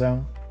don't think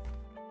so.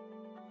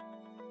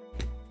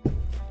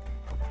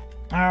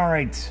 All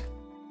right.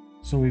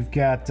 So we've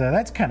got,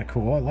 that's kind of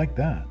cool. I like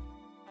that.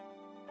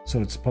 So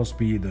it's supposed to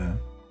be the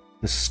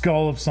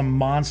skull of some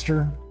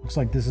monster. Looks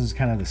like this is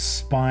kind of the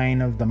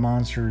spine of the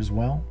monster as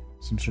well.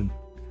 Some sort of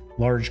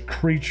large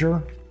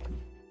creature.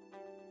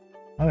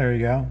 Oh, there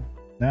you go.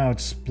 Now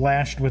it's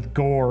splashed with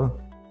gore.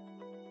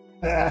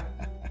 We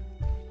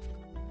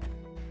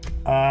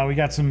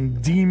got some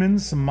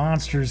demons, some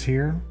monsters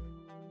here.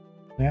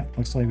 Yeah,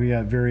 looks like we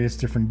got various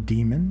different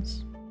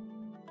demons.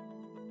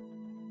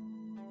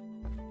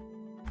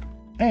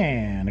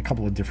 And a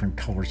couple of different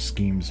color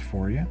schemes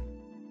for you.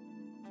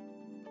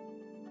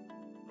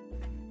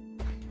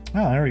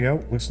 Oh, there we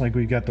go. Looks like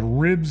we got the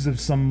ribs of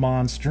some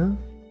monster.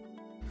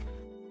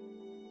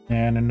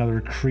 And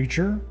another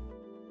creature.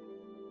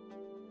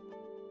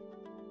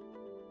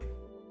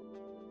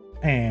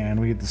 And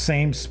we get the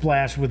same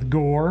splash with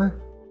gore.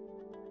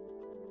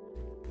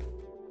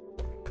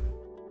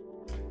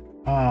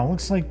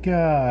 Looks like,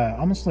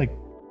 almost like,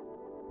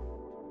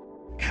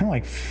 kind of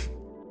like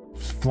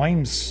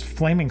flaming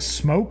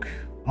smoke,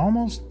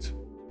 almost.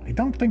 I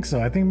don't think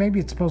so. I think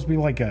maybe it's supposed to be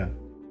like a,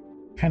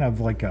 kind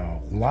of like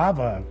a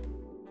lava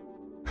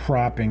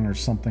cropping or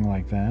something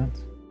like that.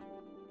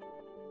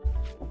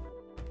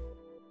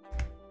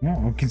 Yeah,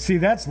 we can see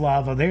that's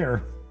lava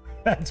there.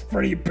 That's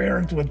pretty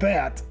apparent with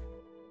that.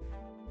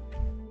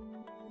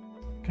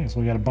 Okay,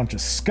 so we got a bunch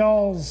of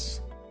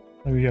skulls.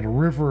 Then we got a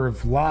river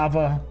of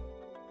lava.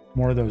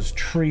 More of those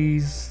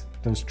trees,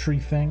 those tree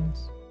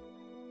things.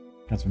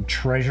 Got some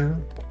treasure.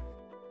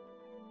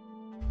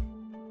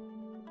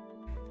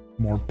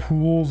 More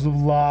pools of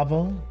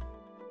lava.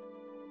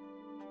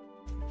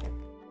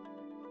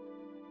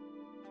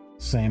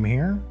 Same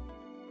here.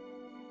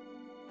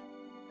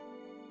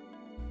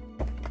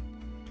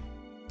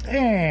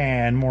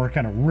 And more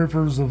kind of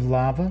rivers of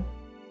lava.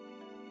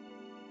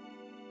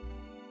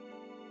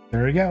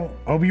 There we go.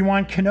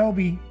 Obi-Wan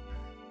Kenobi.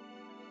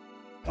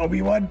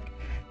 Obi-Wan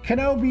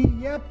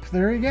Kenobi. Yep,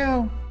 there you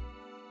go.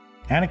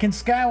 Anakin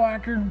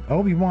Skywalker.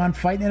 Obi-Wan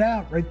fighting it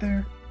out right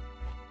there.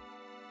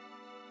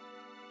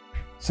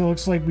 So it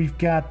looks like we've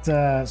got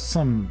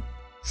some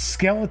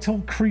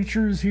skeletal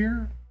creatures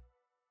here.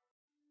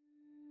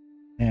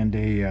 And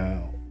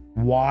a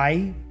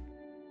Y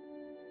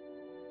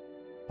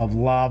of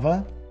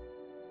lava.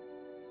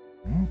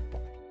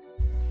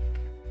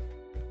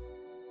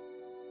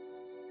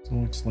 So it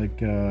looks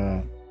like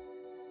it's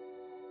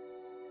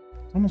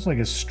almost like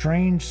a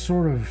strange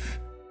sort of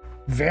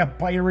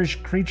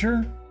vampire-ish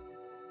creature.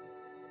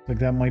 Like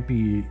that might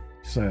be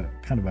just a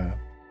kind of a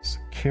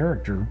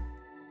character.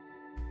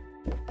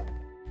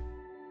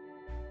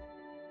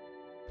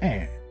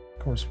 And of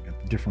course we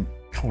got the different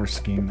color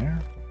scheme there.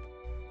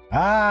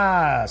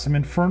 Ah, some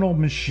infernal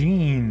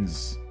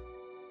machines.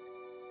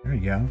 There you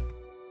go.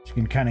 You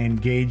can kind of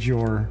engage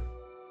your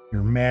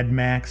Mad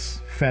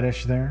Max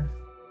fetish there.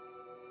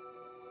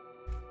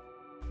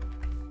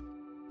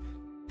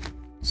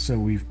 So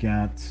we've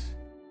got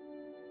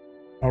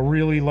a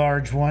really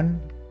large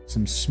one,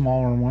 some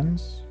smaller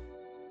ones.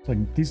 It's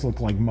like these look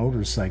like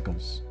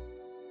motorcycles.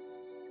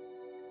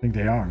 I think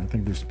they are. I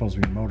think they're supposed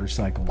to be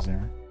motorcycles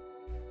there.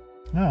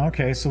 Oh,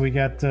 okay. So we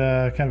got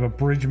kind of a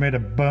bridge made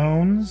of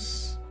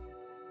bones.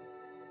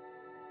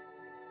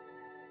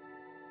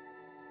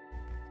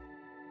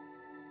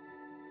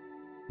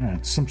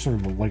 It's some sort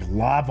of like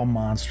lava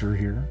monster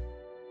here.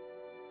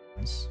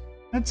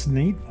 That's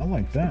neat. I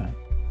like that.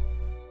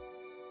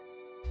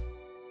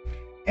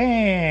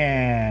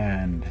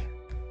 And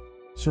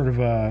sort of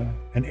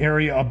an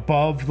area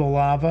above the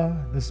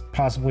lava. This is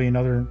possibly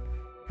another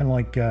kind of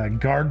like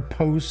guard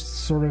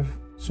post sort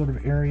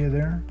of area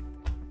there.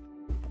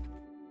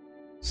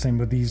 Same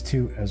with these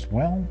two as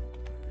well.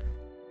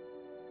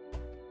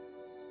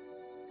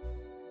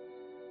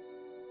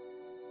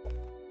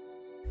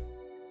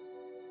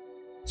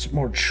 Some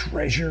more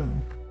treasure,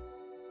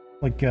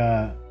 like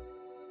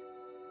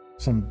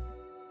some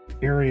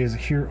areas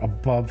here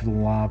above the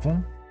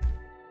lava.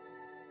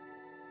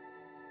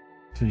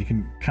 So you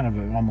can kind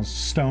of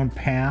almost stone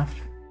path.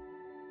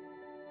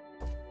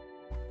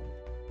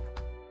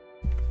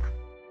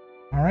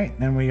 All right,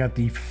 then we got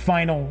the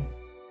final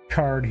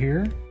card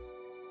here.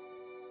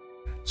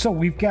 So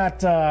we've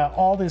got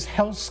all this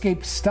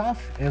hellscape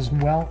stuff as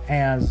well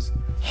as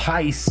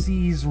high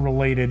seas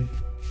related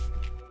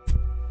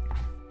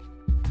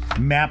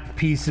map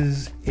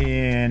pieces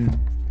in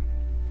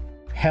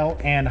Hell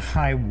and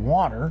High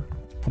Water.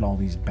 Let's put all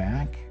these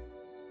back.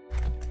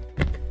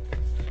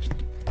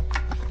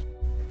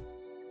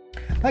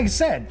 Like I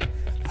said,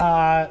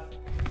 I'm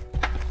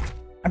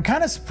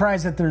kind of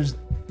surprised that there's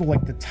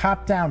like the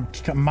top-down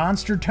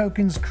monster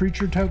tokens,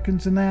 creature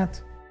tokens in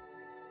that,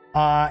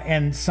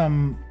 and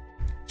some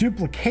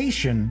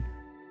duplication,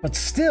 but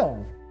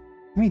still,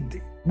 I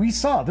mean, we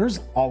saw there's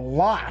a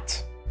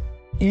lot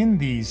in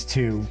these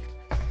two,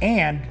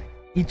 and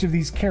each of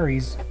these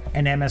carries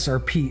an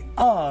MSRP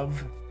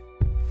of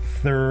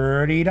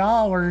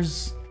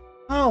 $30.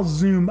 I'll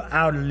zoom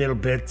out a little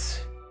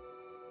bit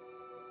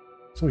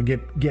so we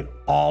get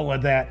all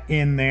of that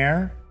in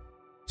there.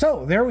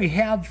 So there we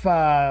have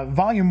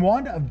Volume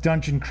 1 of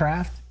Dungeon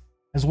Craft,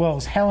 as well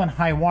as Hell and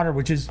High Water,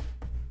 which is,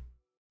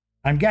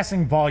 I'm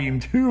guessing, Volume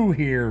 2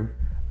 here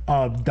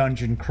of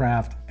Dungeon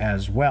Craft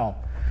as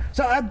well.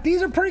 So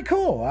these are pretty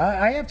cool,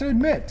 I have to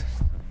admit.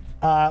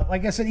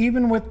 Like I said,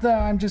 even with,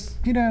 I'm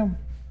just, a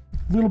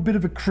little bit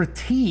of a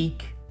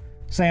critique,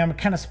 saying I'm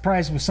kind of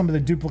surprised with some of the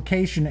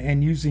duplication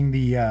and using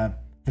the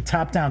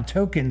top-down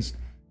tokens.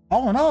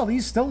 All in all,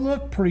 these still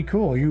look pretty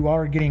cool. You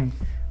are getting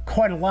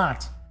quite a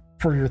lot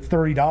for your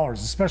 $30,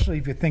 especially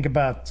if you think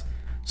about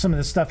some of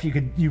the stuff you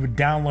would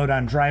download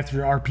on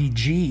Drive-Thru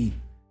RPG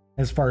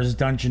as far as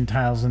dungeon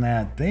tiles and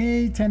that.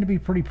 They tend to be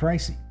pretty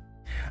pricey.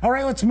 All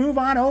right, let's move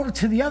on over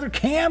to the other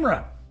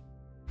camera.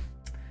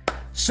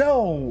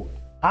 So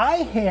I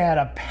had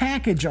a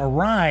package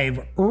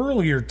arrive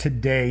earlier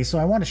today, so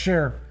I want to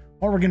share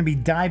what we're going to be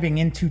diving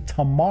into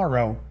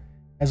tomorrow,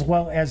 as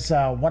well as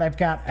what I've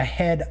got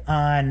ahead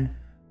on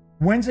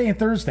Wednesday and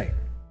Thursday.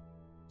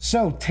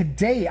 So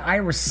today I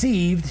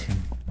received,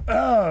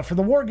 for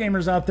the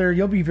wargamers out there,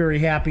 you'll be very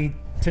happy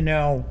to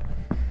know,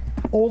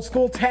 Old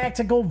School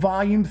Tactical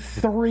Volume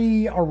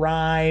 3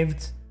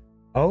 arrived.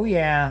 Oh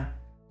yeah.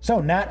 So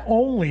not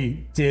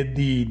only did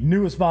the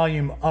newest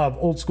volume of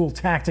Old School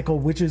Tactical,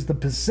 which is the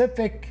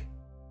Pacific,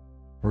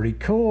 pretty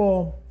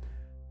cool,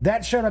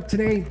 that showed up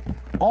today,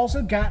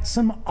 also got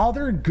some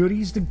other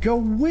goodies to go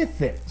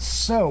with it.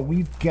 So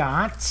we've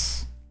got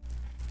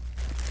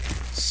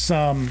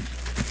some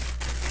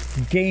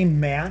game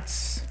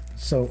mats.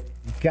 So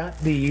got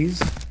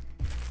these.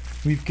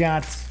 We've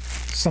got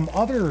some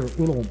other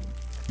little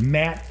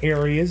mat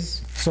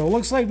areas. So it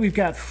looks like we've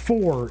got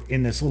 4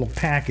 in this little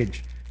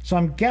package. So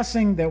I'm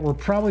guessing that we're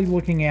probably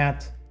looking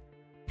at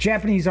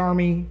Japanese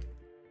Army,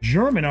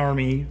 German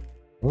Army,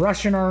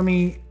 Russian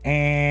Army,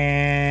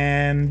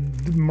 and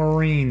the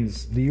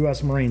Marines, the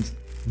U.S. Marines.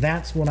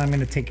 That's what I'm going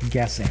to take a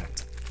guess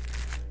at.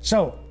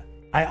 So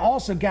I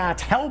also got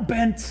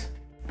Hellbent,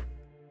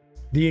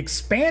 the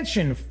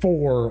expansion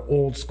for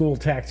Old School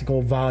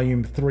Tactical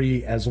Volume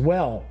 3 as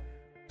well.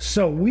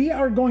 So we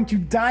are going to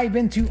dive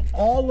into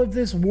all of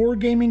this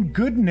wargaming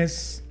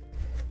goodness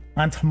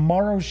on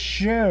tomorrow's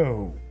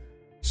show.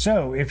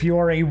 So if you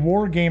are a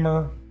war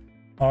gamer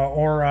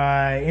or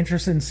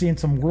interested in seeing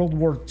some World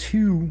War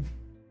II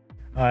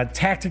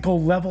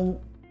tactical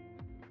level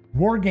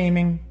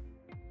wargaming,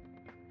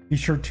 be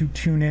sure to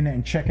tune in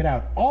and check it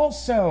out.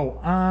 Also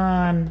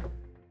on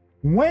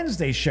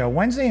Wednesday's show,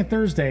 Wednesday and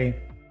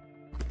Thursday,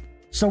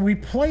 so we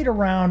played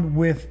around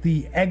with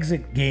the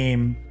exit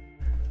game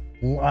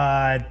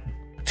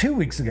 2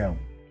 weeks ago.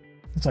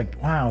 It's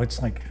like, wow,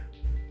 it's like,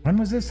 when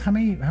was this? How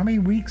many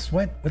weeks?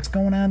 What's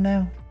going on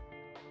now?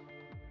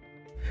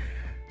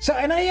 So,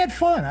 and I had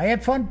fun. I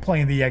had fun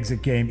playing the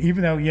exit game,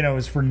 even though, you know, it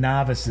was for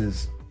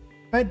novices.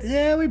 But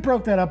yeah, we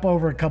broke that up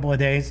over a couple of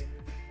days.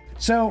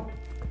 So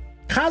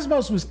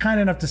Cosmos was kind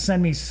enough to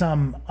send me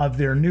some of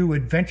their new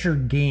adventure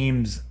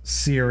games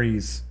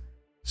series.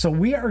 So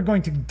we are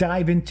going to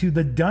dive into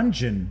the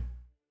dungeon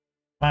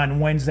on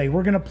Wednesday.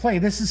 We're going to play.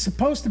 This is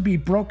supposed to be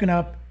broken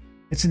up.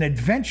 It's an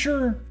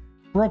adventure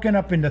broken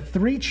up into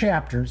 3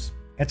 chapters.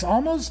 It's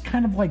almost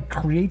kind of like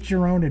create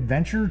your own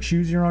adventure,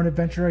 choose your own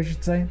adventure, I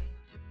should say.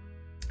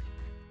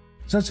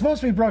 So it's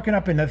supposed to be broken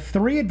up into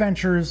 3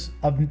 adventures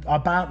of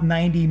about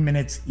 90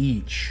 minutes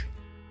each.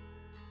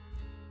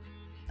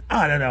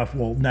 I don't know if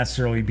we'll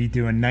necessarily be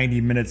doing 90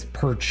 minutes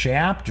per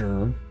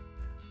chapter,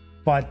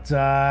 but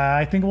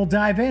I think we'll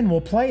dive in.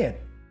 We'll play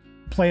it.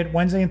 Play it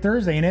Wednesday and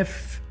Thursday, and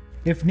if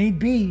need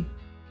be,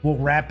 we'll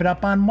wrap it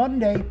up on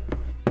Monday.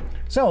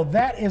 So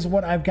that is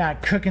what I've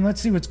got cooking.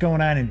 Let's see what's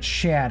going on in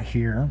chat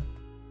here.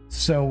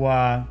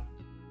 So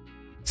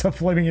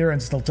Flaming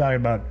Aaron's still talking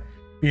about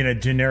being a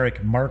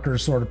generic marker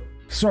sort of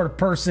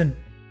person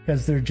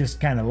because they're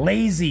just kind of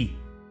lazy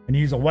and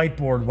use a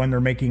whiteboard when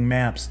they're making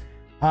maps.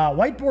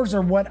 Whiteboards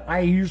are what I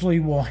usually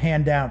will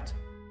hand out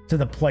to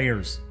the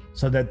players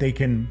so that they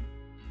can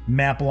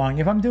map along.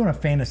 If I'm doing a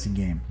fantasy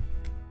game,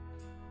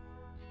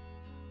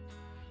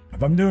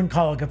 if I'm doing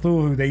Call of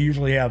Cthulhu, they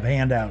usually have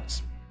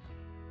handouts.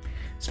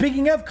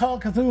 Speaking of Call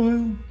of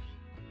Cthulhu,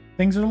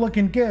 things are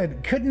looking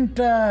good. Couldn't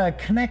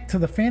connect to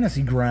the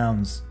fantasy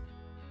grounds.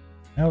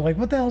 I was like,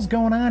 what the hell's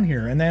going on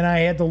here? And then I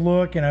had to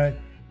look and I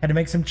had to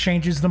make some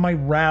changes to my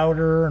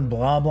router and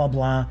blah, blah,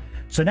 blah.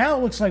 So now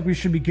it looks like we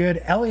should be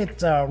good.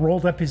 Elliot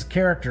rolled up his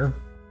character.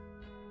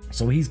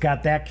 So he's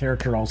got that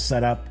character all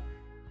set up.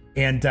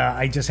 And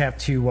I just have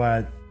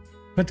to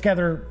put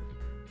together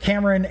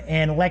Cameron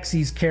and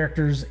Lexi's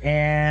characters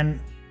and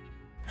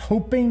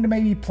hoping to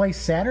maybe play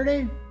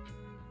Saturday.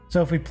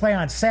 So if we play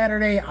on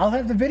Saturday, I'll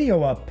have the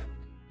video up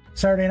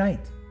Saturday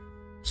night.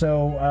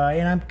 So,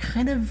 and I'm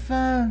kind of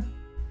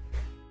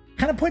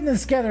putting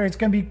this together. It's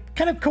going to be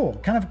kind of cool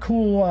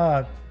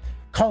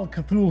Call of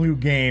Cthulhu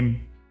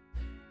game.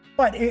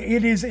 But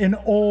it is an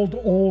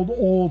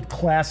old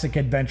classic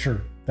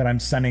adventure that I'm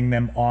sending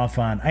them off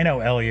on. I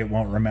know Elliot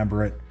won't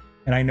remember it.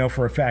 And I know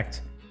for a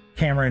fact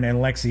Cameron and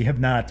Lexi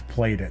have not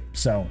played it.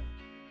 So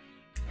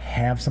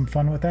have some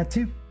fun with that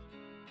too.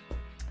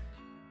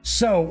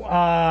 So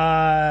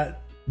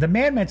the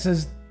Madman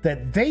says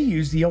that they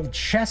use the old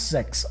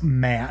Chessex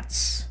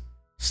mats.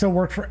 Still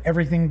work for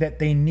everything that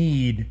they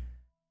need.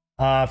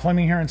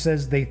 Flaming Heron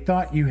says they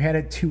thought you had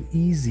it too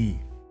easy.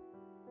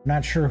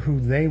 Not sure who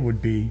they would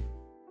be.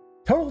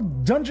 Total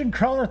dungeon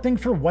crawler thing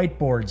for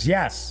whiteboards.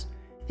 Yes.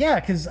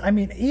 Yeah, because, I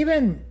mean,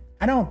 even...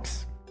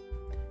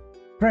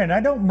 Granted, I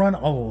don't run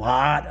a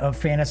lot of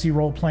fantasy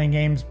role-playing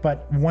games,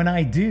 but when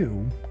I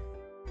do...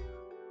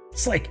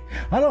 It's like,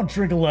 I don't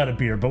drink a lot of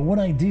beer, but when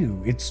I do,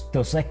 it's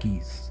Dos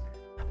Equis.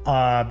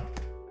 I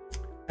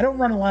don't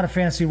run a lot of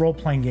fantasy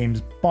role-playing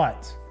games,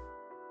 but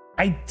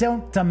I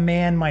don't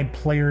demand my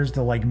players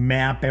to, like,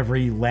 map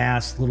every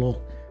last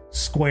little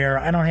square.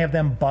 I don't have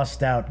them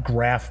bust out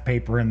graph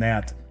paper and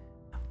that.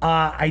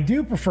 I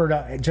do prefer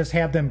to just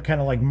have them kind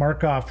of like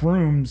mark off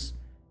rooms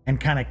and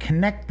kind of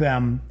connect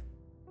them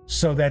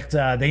so that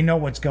they know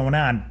what's going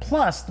on.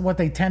 Plus, what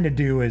they tend to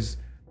do is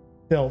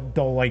they'll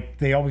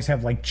always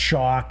have like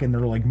chalk and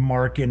they're like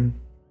marking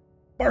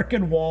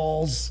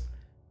walls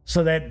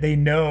so that they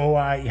know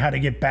how to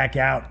get back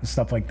out and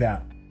stuff like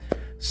that.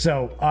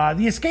 So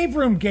the escape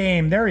room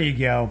game, there you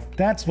go.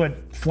 That's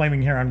what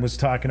Flaming Heron was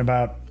talking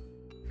about.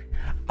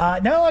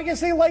 No, I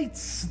guess they liked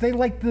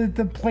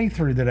the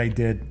playthrough that I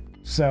did.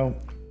 So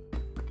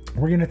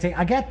we're gonna take.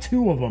 I got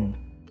 2 of them.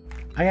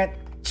 I got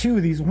 2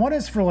 of these. One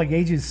is for like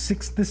ages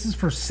 6. This is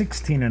for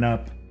 16 and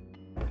up,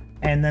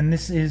 and then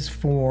this is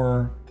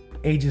for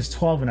ages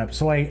 12 and up.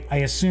 So I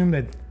assume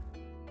that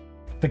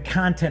the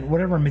content,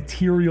 whatever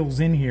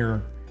materials in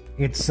here,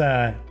 it's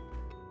not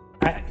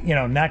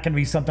gonna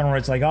be something where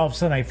it's like all of a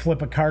sudden I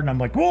flip a card and I'm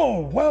like,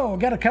 whoa,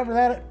 gotta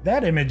cover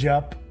that image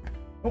up,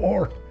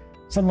 or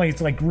suddenly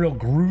it's like real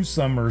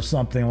gruesome or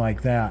something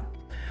like that.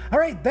 All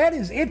right, that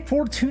is it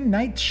for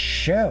tonight's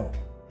show.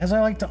 As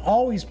I like to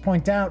always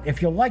point out, if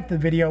you like the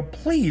video,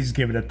 please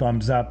give it a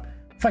thumbs up.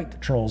 Fight the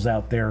trolls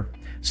out there.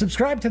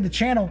 Subscribe to the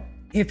channel.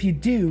 If you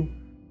do,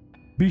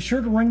 be sure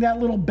to ring that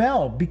little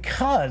bell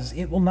because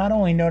it will not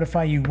only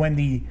notify you when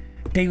the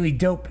Daily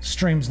Dope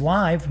streams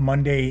live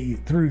Monday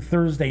through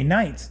Thursday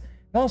nights,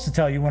 it'll also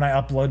tell you when I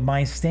upload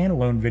my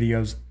standalone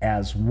videos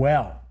as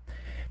well.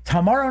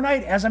 Tomorrow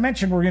night, as I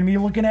mentioned, we're going to be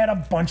looking at a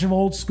bunch of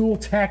old school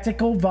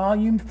tactical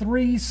volume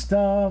 3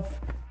 stuff.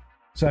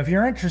 So if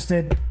you're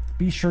interested,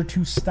 be sure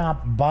to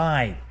stop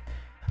by.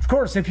 Of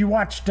course, if you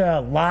watched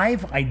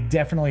live, I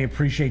definitely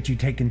appreciate you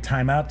taking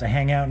time out to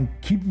hang out and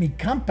keep me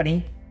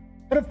company.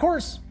 But of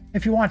course,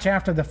 if you watch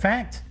after the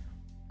fact,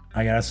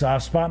 I got a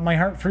soft spot in my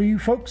heart for you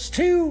folks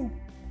too.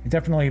 I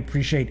definitely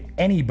appreciate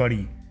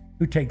anybody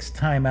who takes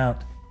time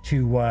out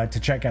to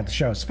check out the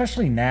show,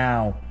 especially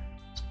now.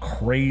 It's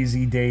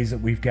crazy days that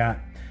we've got.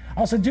 I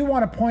also do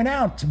want to point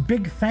out a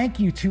big thank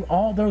you to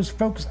all those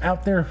folks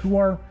out there who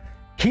are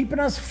keeping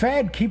us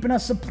fed, keeping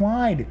us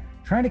supplied,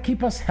 trying to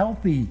keep us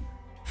healthy,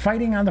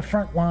 fighting on the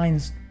front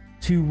lines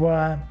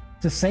to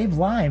save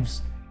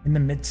lives in the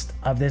midst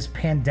of this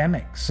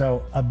pandemic.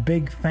 So a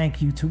big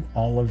thank you to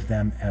all of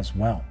them as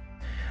well.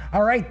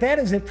 All right, that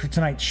is it for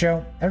tonight's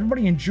show.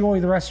 Everybody enjoy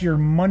the rest of your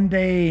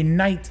Monday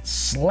night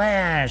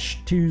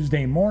 /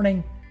 Tuesday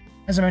morning.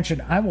 As I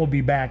mentioned, I will be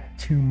back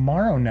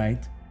tomorrow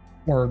night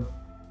or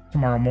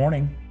tomorrow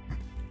morning,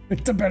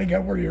 depending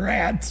on where you're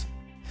at.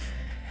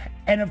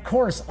 And of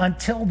course,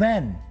 until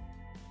then,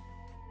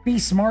 be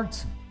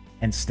smart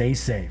and stay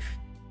safe.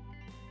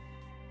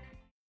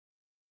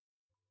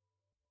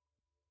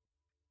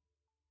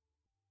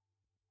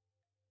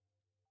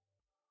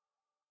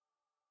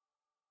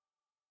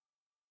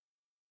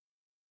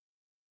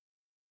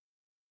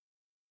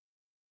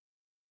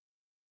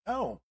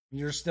 Oh,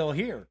 you're still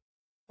here.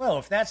 Well,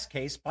 if that's the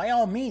case, by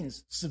all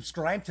means,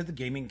 subscribe to the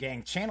Gaming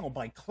Gang channel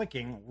by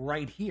clicking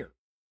right here.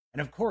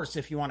 And of course,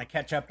 if you want to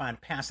catch up on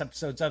past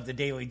episodes of The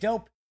Daily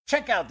Dope,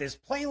 check out this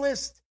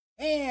playlist.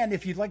 And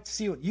if you'd like to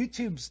see what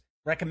YouTube's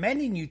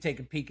recommending you take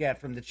a peek at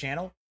from the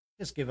channel,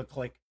 just give a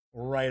click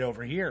right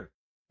over here.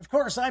 Of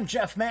course, I'm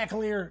Jeff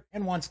McAleer,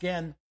 and once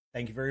again,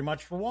 thank you very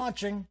much for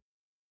watching.